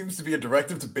because there seems to be a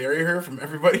directive to bury her from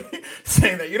everybody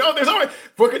saying that, there's always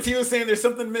Booker T was saying there's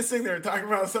something missing. They were talking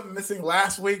about something missing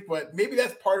last week, but maybe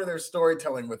that's part of their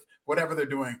storytelling with whatever they're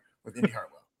doing with Indy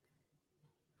Hartwell.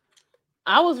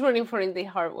 I was rooting for Indy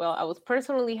Hartwell. I was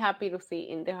personally happy to see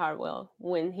Indy Hartwell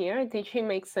win here. I think she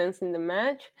makes sense in the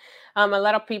match. A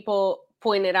lot of people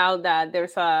pointed out that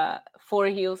there's 4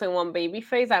 heels and 1 baby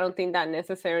face. I don't think that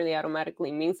necessarily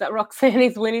automatically means that Roxanne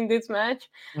is winning this match.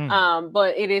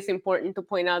 But it is important to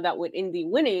point out that with Indy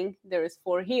winning, there is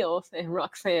 4 heels and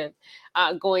Roxanne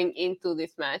going into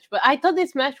this match. But I thought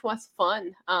this match was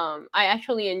fun. I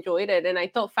actually enjoyed it. And I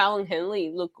thought Fallon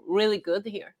Henley looked really good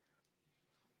here.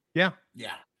 Yeah.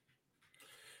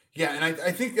 And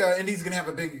I think Indy's going to have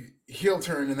a big heel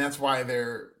turn, and that's why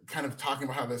they're kind of talking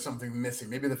about how there's something missing.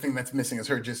 Maybe the thing that's missing is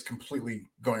her just completely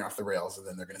going off the rails, and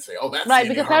then they're going to say, "Oh, that's right."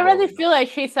 Indy Because Hartwell. I really feel like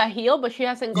she's a heel, but she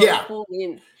hasn't gone full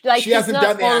in. Like she she's hasn't not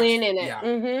done the full action. in it. Yeah,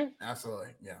 Mm-hmm. absolutely.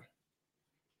 Yeah.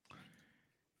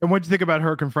 And what do you think about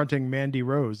her confronting Mandy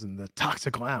Rose in the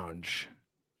Toxic Lounge?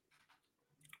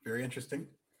 Very interesting.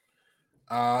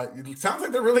 It sounds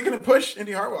like they're really going to push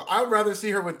Indy Hartwell. I would rather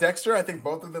see her with Dexter. I think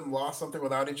both of them lost something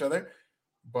without each other,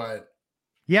 but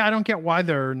yeah, I don't get why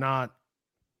they're not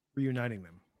reuniting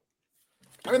them.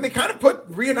 I mean, they kind of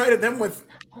reunited them with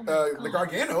the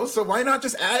Garganos, so why not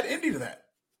just add Indy to that?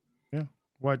 Yeah.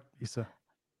 What, Issa?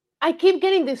 I keep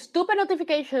getting this stupid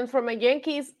notification from my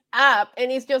Yankees app,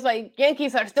 and it's just like,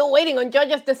 Yankees are still waiting on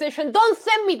judge's decision. Don't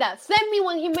send me that. Send me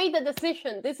when he made the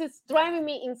decision. This is driving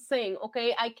me insane,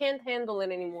 okay? I can't handle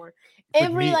it anymore.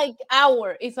 Every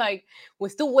hour, it's like, we're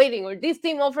still waiting, or this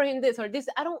team offered him this, or this.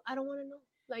 I don't want to know.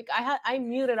 Like, I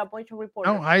muted a bunch of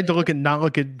reporters. No, I had to not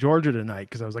look at Georgia tonight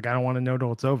because I was like, I don't want to know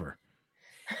till it's over.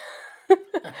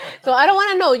 So I don't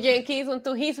want to know, Yankees,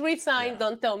 until he's resigned.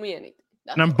 Don't tell me anything.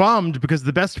 And I'm bummed because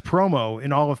the best promo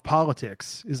in all of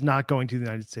politics is not going to the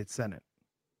United States Senate.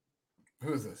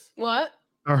 Who is this? What?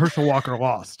 Herschel Walker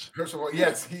lost. Herschel,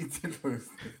 yes, he did lose.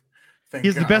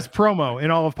 He's the best promo in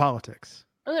all of politics.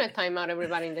 I'm going to time out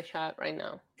everybody in the chat right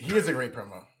now. He is a great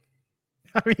promo.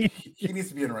 I mean, he needs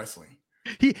to be in wrestling.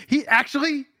 He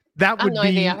actually, that would be... I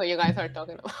have no idea who you guys are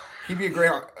talking about. He'd be a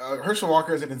great... Herschel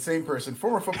Walker is an insane person,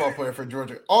 former football player for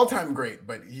Georgia, all-time great,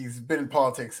 but he's been in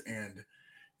politics and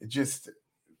it just...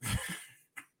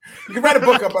 You can write a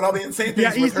book up on all the insane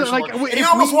things with Herschel Walker. And he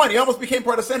almost won. He almost became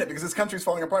part of Senate because his country's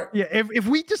falling apart. Yeah, if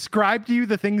we described to you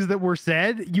the things that were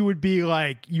said, you would be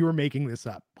like, you were making this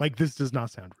up. Like, this does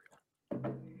not sound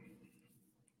real.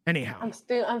 Anyhow.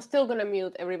 I'm still going to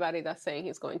mute everybody that's saying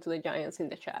he's going to the Giants in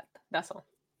the chat. That's all.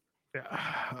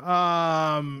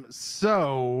 Yeah.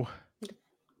 So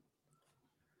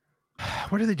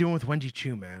what are they doing with Wendy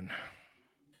Chu, man?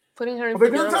 Putting her in they're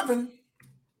doing something.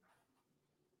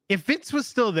 If Vince was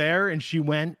still there and she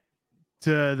went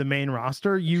to the main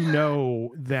roster, you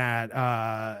know that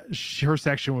her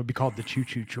section would be called the Choo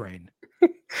Choo Train.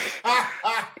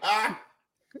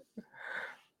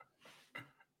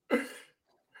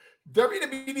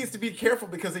 WWE needs to be careful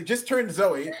because they just turned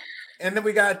Zoe, and then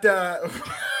we got. I was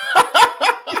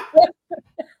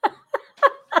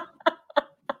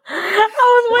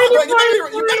waiting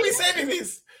for you better be saving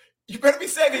these. You better be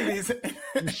saving these.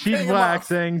 She's Black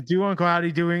saying, "Do Uncle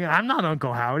Howdy doing? I'm not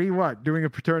Uncle Howdy. What? Doing a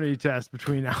paternity test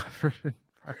between Alfred and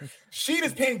Sheed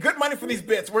is paying good money for these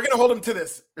bits. We're gonna hold him to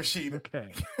this, Rashid.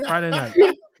 Okay. Friday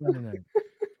night.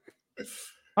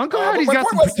 Uncle Howdy's got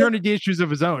some paternity issues of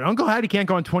his own. Uncle Howdy can't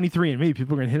go on 23andMe.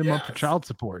 People are gonna hit him up for child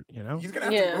support. You know, he's gonna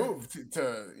have to move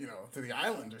to the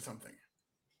island or something.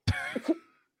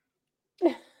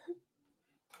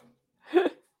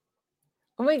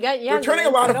 Oh my God! Yeah, we're turning a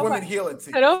lot of women heel. It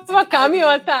seems. I don't have a Cameo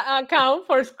account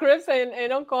for scripts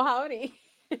and Uncle Howdy.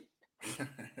 You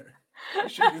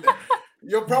should do that.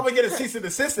 You'll probably get a cease and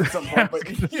desist at some point, but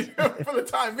for the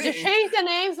time being, just change the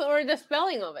names or the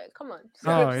spelling of it. Come on.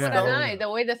 The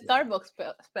way the Starbucks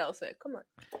spells it. Come on.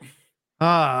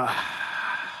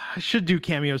 I should do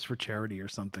cameos for charity or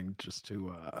something just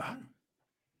to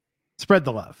spread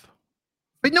the love.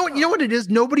 But you know what it is?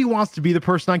 Nobody wants to be the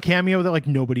person on Cameo that like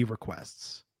nobody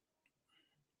requests.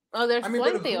 Oh, there's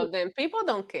plenty of them. People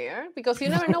don't care because you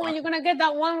never know when you're gonna get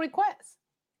that one request.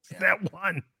 That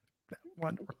one.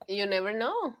 You never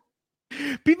know.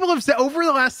 People have said over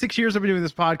the last 6 years I've been doing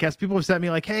this podcast, people have sent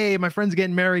me like, hey, my friend's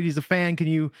getting married. He's a fan. Can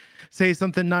you say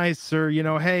something nice? Or,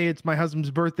 hey, it's my husband's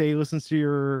birthday. He listens to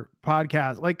your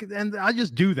podcast. Like, and I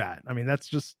just do that. I mean, that's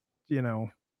just,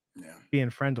 being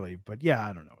friendly. But yeah,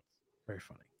 I don't know. It's very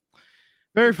funny.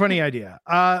 Very funny idea.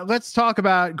 Let's talk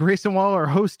about Grayson Waller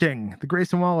hosting the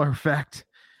Grayson Waller effect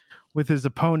with his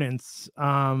opponents.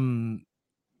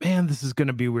 Man, this is going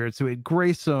to be weird. So we had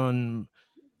Grayson,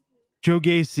 Joe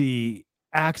Gacy,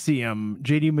 Axiom,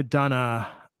 JD McDonough.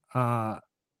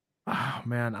 Oh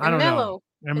man, I don't know.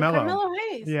 And Mello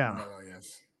Hayes. Yeah. Mello,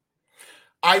 yes.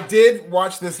 I did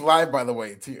watch this live, by the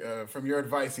way, from your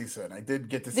advice, he said. I did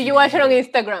get to see. Did you watch it on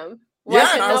Instagram?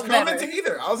 I was commenting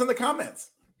either. I was in the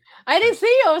comments. I didn't see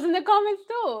you. I was in the comments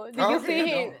too. Did you see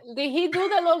him? No. Did he do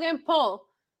the Logan Paul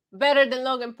better than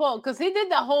Logan Paul? Because he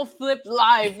did the whole flip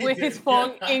live with his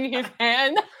phone in his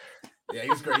hand. Yeah, he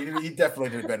was great. He definitely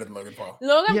did better than Logan Paul.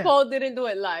 Logan Paul didn't do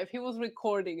it live. He was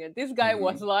recording it. This guy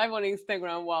was live on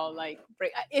Instagram while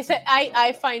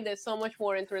I find it so much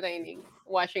more entertaining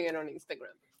watching it on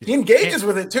Instagram. He engages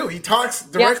with it too. He talks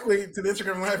directly to the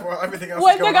Instagram live while everything else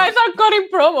is going on. When the guys are cutting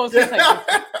promos.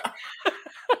 Yeah.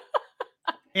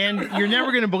 And you're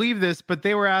never going to believe this, but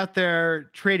they were out there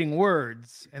trading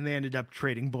words and they ended up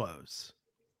trading blows.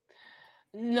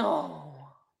 No.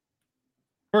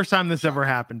 First time this ever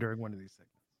happened during one of these things.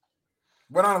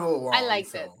 Went on a little long. I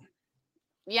liked it.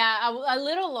 Yeah, a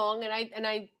little long, and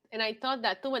I thought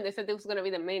that too when they said it was going to be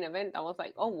the main event. I was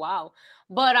like, oh wow.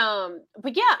 But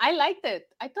yeah, I liked it.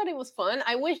 I thought it was fun.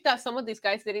 I wish that some of these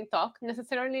guys didn't talk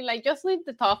necessarily. Like, just leave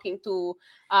the talking to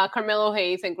Carmelo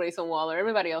Hayes and Grayson Waller.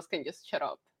 Everybody else can just shut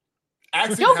up.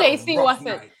 Joe Gacy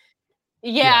wasn't.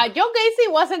 Yeah, Joe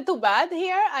Gacy wasn't too bad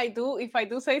here. If I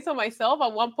do say so myself,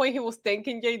 at one point he was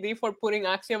thanking JD for putting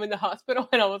Axiom in the hospital,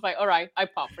 and I was like, all right, I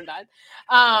pop for that.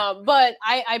 But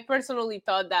I personally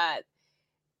thought that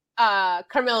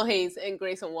Carmelo Hayes and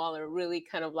Grayson Waller really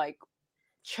kind of like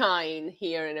shine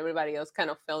here, and everybody else kind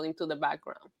of fell into the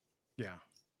background. Yeah.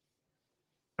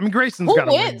 I mean, Grayson's got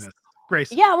to win this.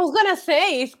 Grayson. Yeah, I was going to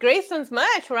say, it's Grayson's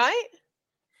match, right?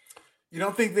 You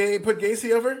don't think they put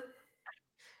Gacy over?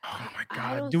 Oh my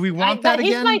God! Do we want that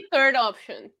again? He's my third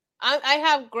option. I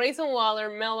have Grayson Waller,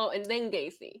 Mello, and then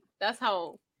Gacy. That's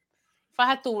how. If I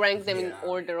had to rank them in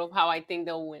order of how I think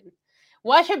they'll win,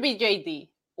 why should be JD?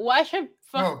 Why should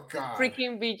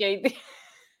freaking be JD?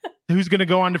 Who's gonna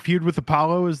go on to feud with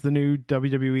Apollo as the new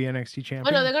WWE NXT champion?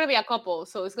 Oh no, they're gonna be a couple,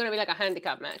 so it's gonna be like a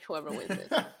handicap match. Whoever wins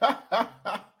it.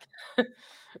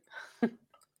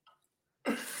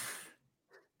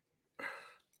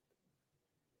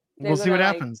 We'll see what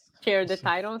happens. Share the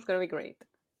title. It's going to be great.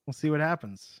 We'll see what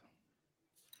happens.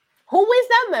 Who wins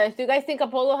that match? Do you guys think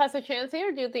Apollo has a chance here?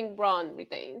 Or do you think Braun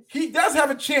retains? He does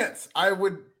have a chance. I'd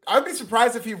be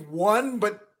surprised if he won,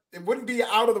 but it wouldn't be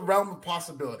out of the realm of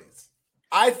possibilities.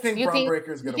 I think Braun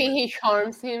Breaker is going to win. He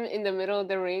charms him in the middle of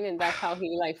the ring, and that's how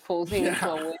he like fools him into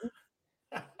a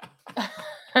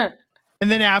win.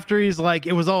 And then after he's like,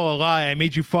 it was all a lie. I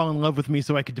made you fall in love with me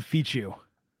so I could defeat you.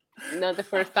 Not the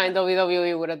first time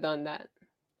WWE would have done that.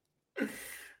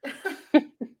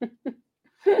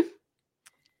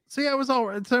 So yeah, it was all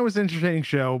right. So it was an entertaining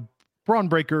show. Braun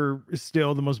Breaker is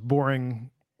still the most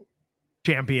boring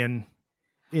champion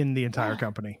in the entire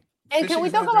company. And can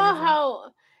we talk about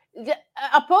how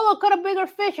Apollo caught a bigger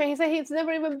fish, and he said he's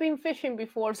never even been fishing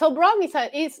before. So Braun he's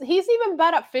even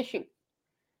bad at fishing.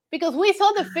 Because we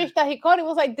saw the fish that he caught, it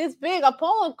was like this big.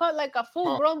 Apollo caught like a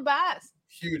full-grown bass.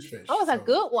 Huge fish. That was a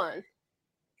good one.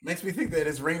 Makes me think that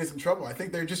his reign is in trouble. I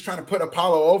think they're just trying to put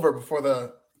Apollo over before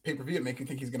the pay-per-view and make you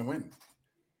think he's going to win.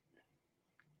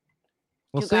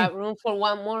 We'll you see. got room for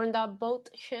one more in that boat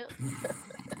ship?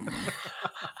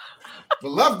 The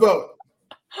Love Boat.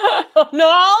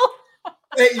 No.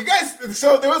 Hey, you guys,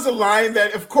 so there was a line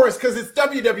that, of course, because it's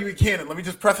WWE canon. Let me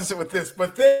just preface it with this.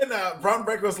 But then Braun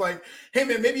Breaker was like, "Hey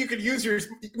man, maybe you could use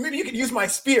my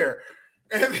spear."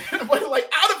 And but like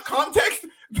out of context,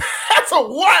 that's a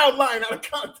wild line out of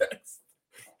context.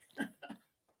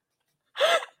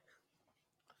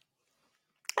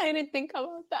 I didn't think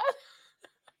about that.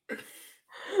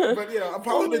 But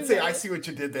Apollo did say, "I see what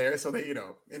you did there," so that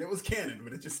and it was canon.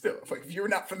 But it's just still like if you're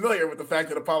not familiar with the fact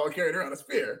that Apollo carried around a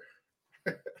spear.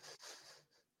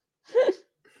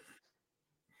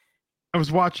 I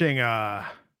was watching on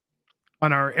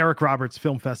our Eric Roberts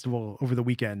Film Festival over the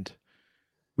weekend.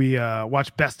 We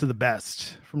watched Best of the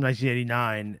Best from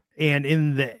 1989, and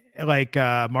in the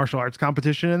martial arts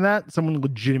competition in that, someone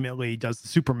legitimately does the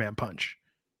Superman punch.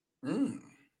 And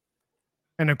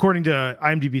according to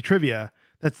IMDb trivia,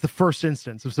 that's the first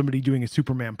instance of somebody doing a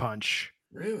Superman punch.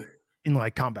 Really?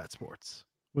 In combat sports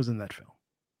was in that film.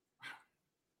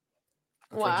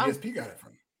 That's where GSP got it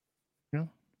from.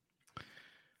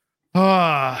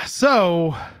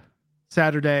 So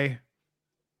Saturday,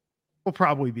 we'll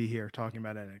probably be here talking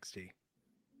about NXT.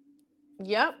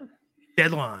 Yep.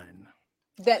 Deadline.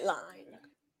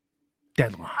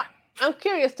 I'm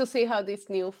curious to see how these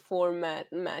new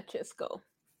format matches go.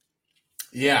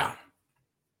 Yeah.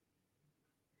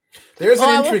 There's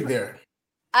an intrigue there.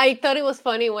 I thought it was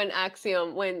funny when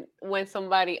Axiom, when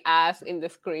somebody asked in the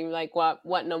screen, like,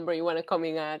 what number you want to come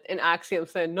in at, and Axiom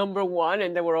said number 1,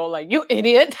 and they were all like, "You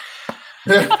idiot."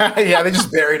 Yeah, they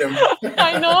just buried him.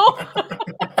 I know.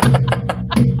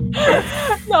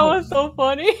 That was so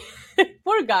funny.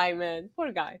 Poor guy, man.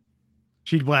 Poor guy.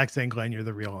 Sheed Black saying, "Glenn, you're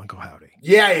the real Uncle Howdy."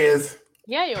 Yeah, he is.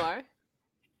 Yeah, you are.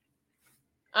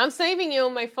 I'm saving you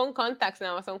on my phone contacts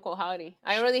now as Uncle Howdy.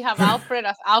 I already have Alfred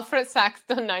as Alfred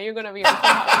Saxton. Now you're going to be Uncle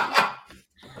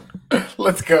Howdy.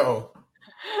 Let's go.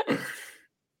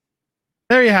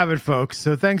 There you have it, folks.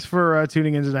 So thanks for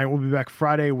tuning in tonight. We'll be back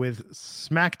Friday with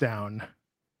SmackDown. Do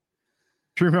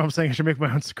you remember I'm saying I should make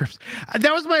my own scripts?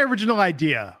 That was my original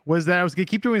idea, was that I was going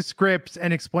to keep doing scripts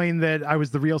and explain that I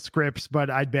was the real scripts, but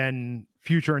I'd been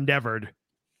future endeavored.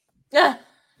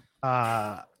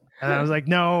 And I was like,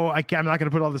 no, I'm not going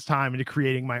to put all this time into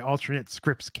creating my alternate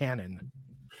scripts canon.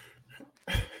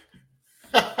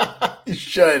 You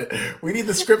should. We need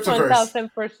the scriptiverse.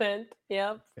 1000%.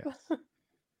 Yep.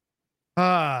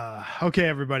 Okay,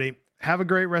 everybody. Have a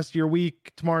great rest of your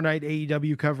week. Tomorrow night,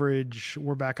 AEW coverage.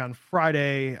 We're back on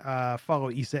Friday.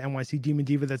 Follow Issa NYC Demon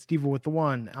Diva. That's Diva with the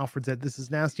 1. Alfred said, "This is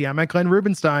nasty." I'm at Glenn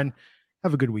Rubenstein.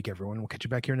 Have a good week, everyone. We'll catch you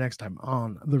back here next time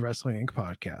on the Wrestling Inc.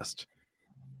 podcast.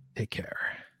 Take care.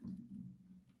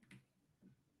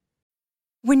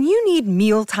 When you need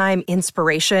mealtime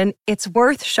inspiration, it's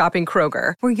worth shopping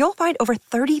Kroger, where you'll find over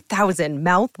 30,000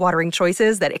 mouth-watering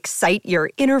choices that excite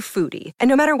your inner foodie. And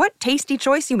no matter what tasty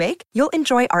choice you make, you'll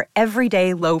enjoy our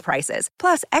everyday low prices,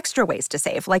 plus extra ways to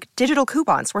save, like digital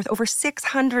coupons worth over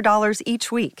 $600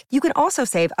 each week. You can also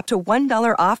save up to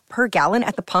 $1 off per gallon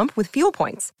at the pump with fuel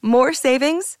points. More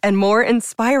savings and more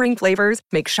inspiring flavors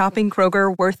make shopping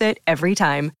Kroger worth it every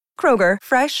time. Kroger,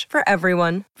 fresh for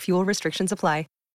everyone. Fuel restrictions apply.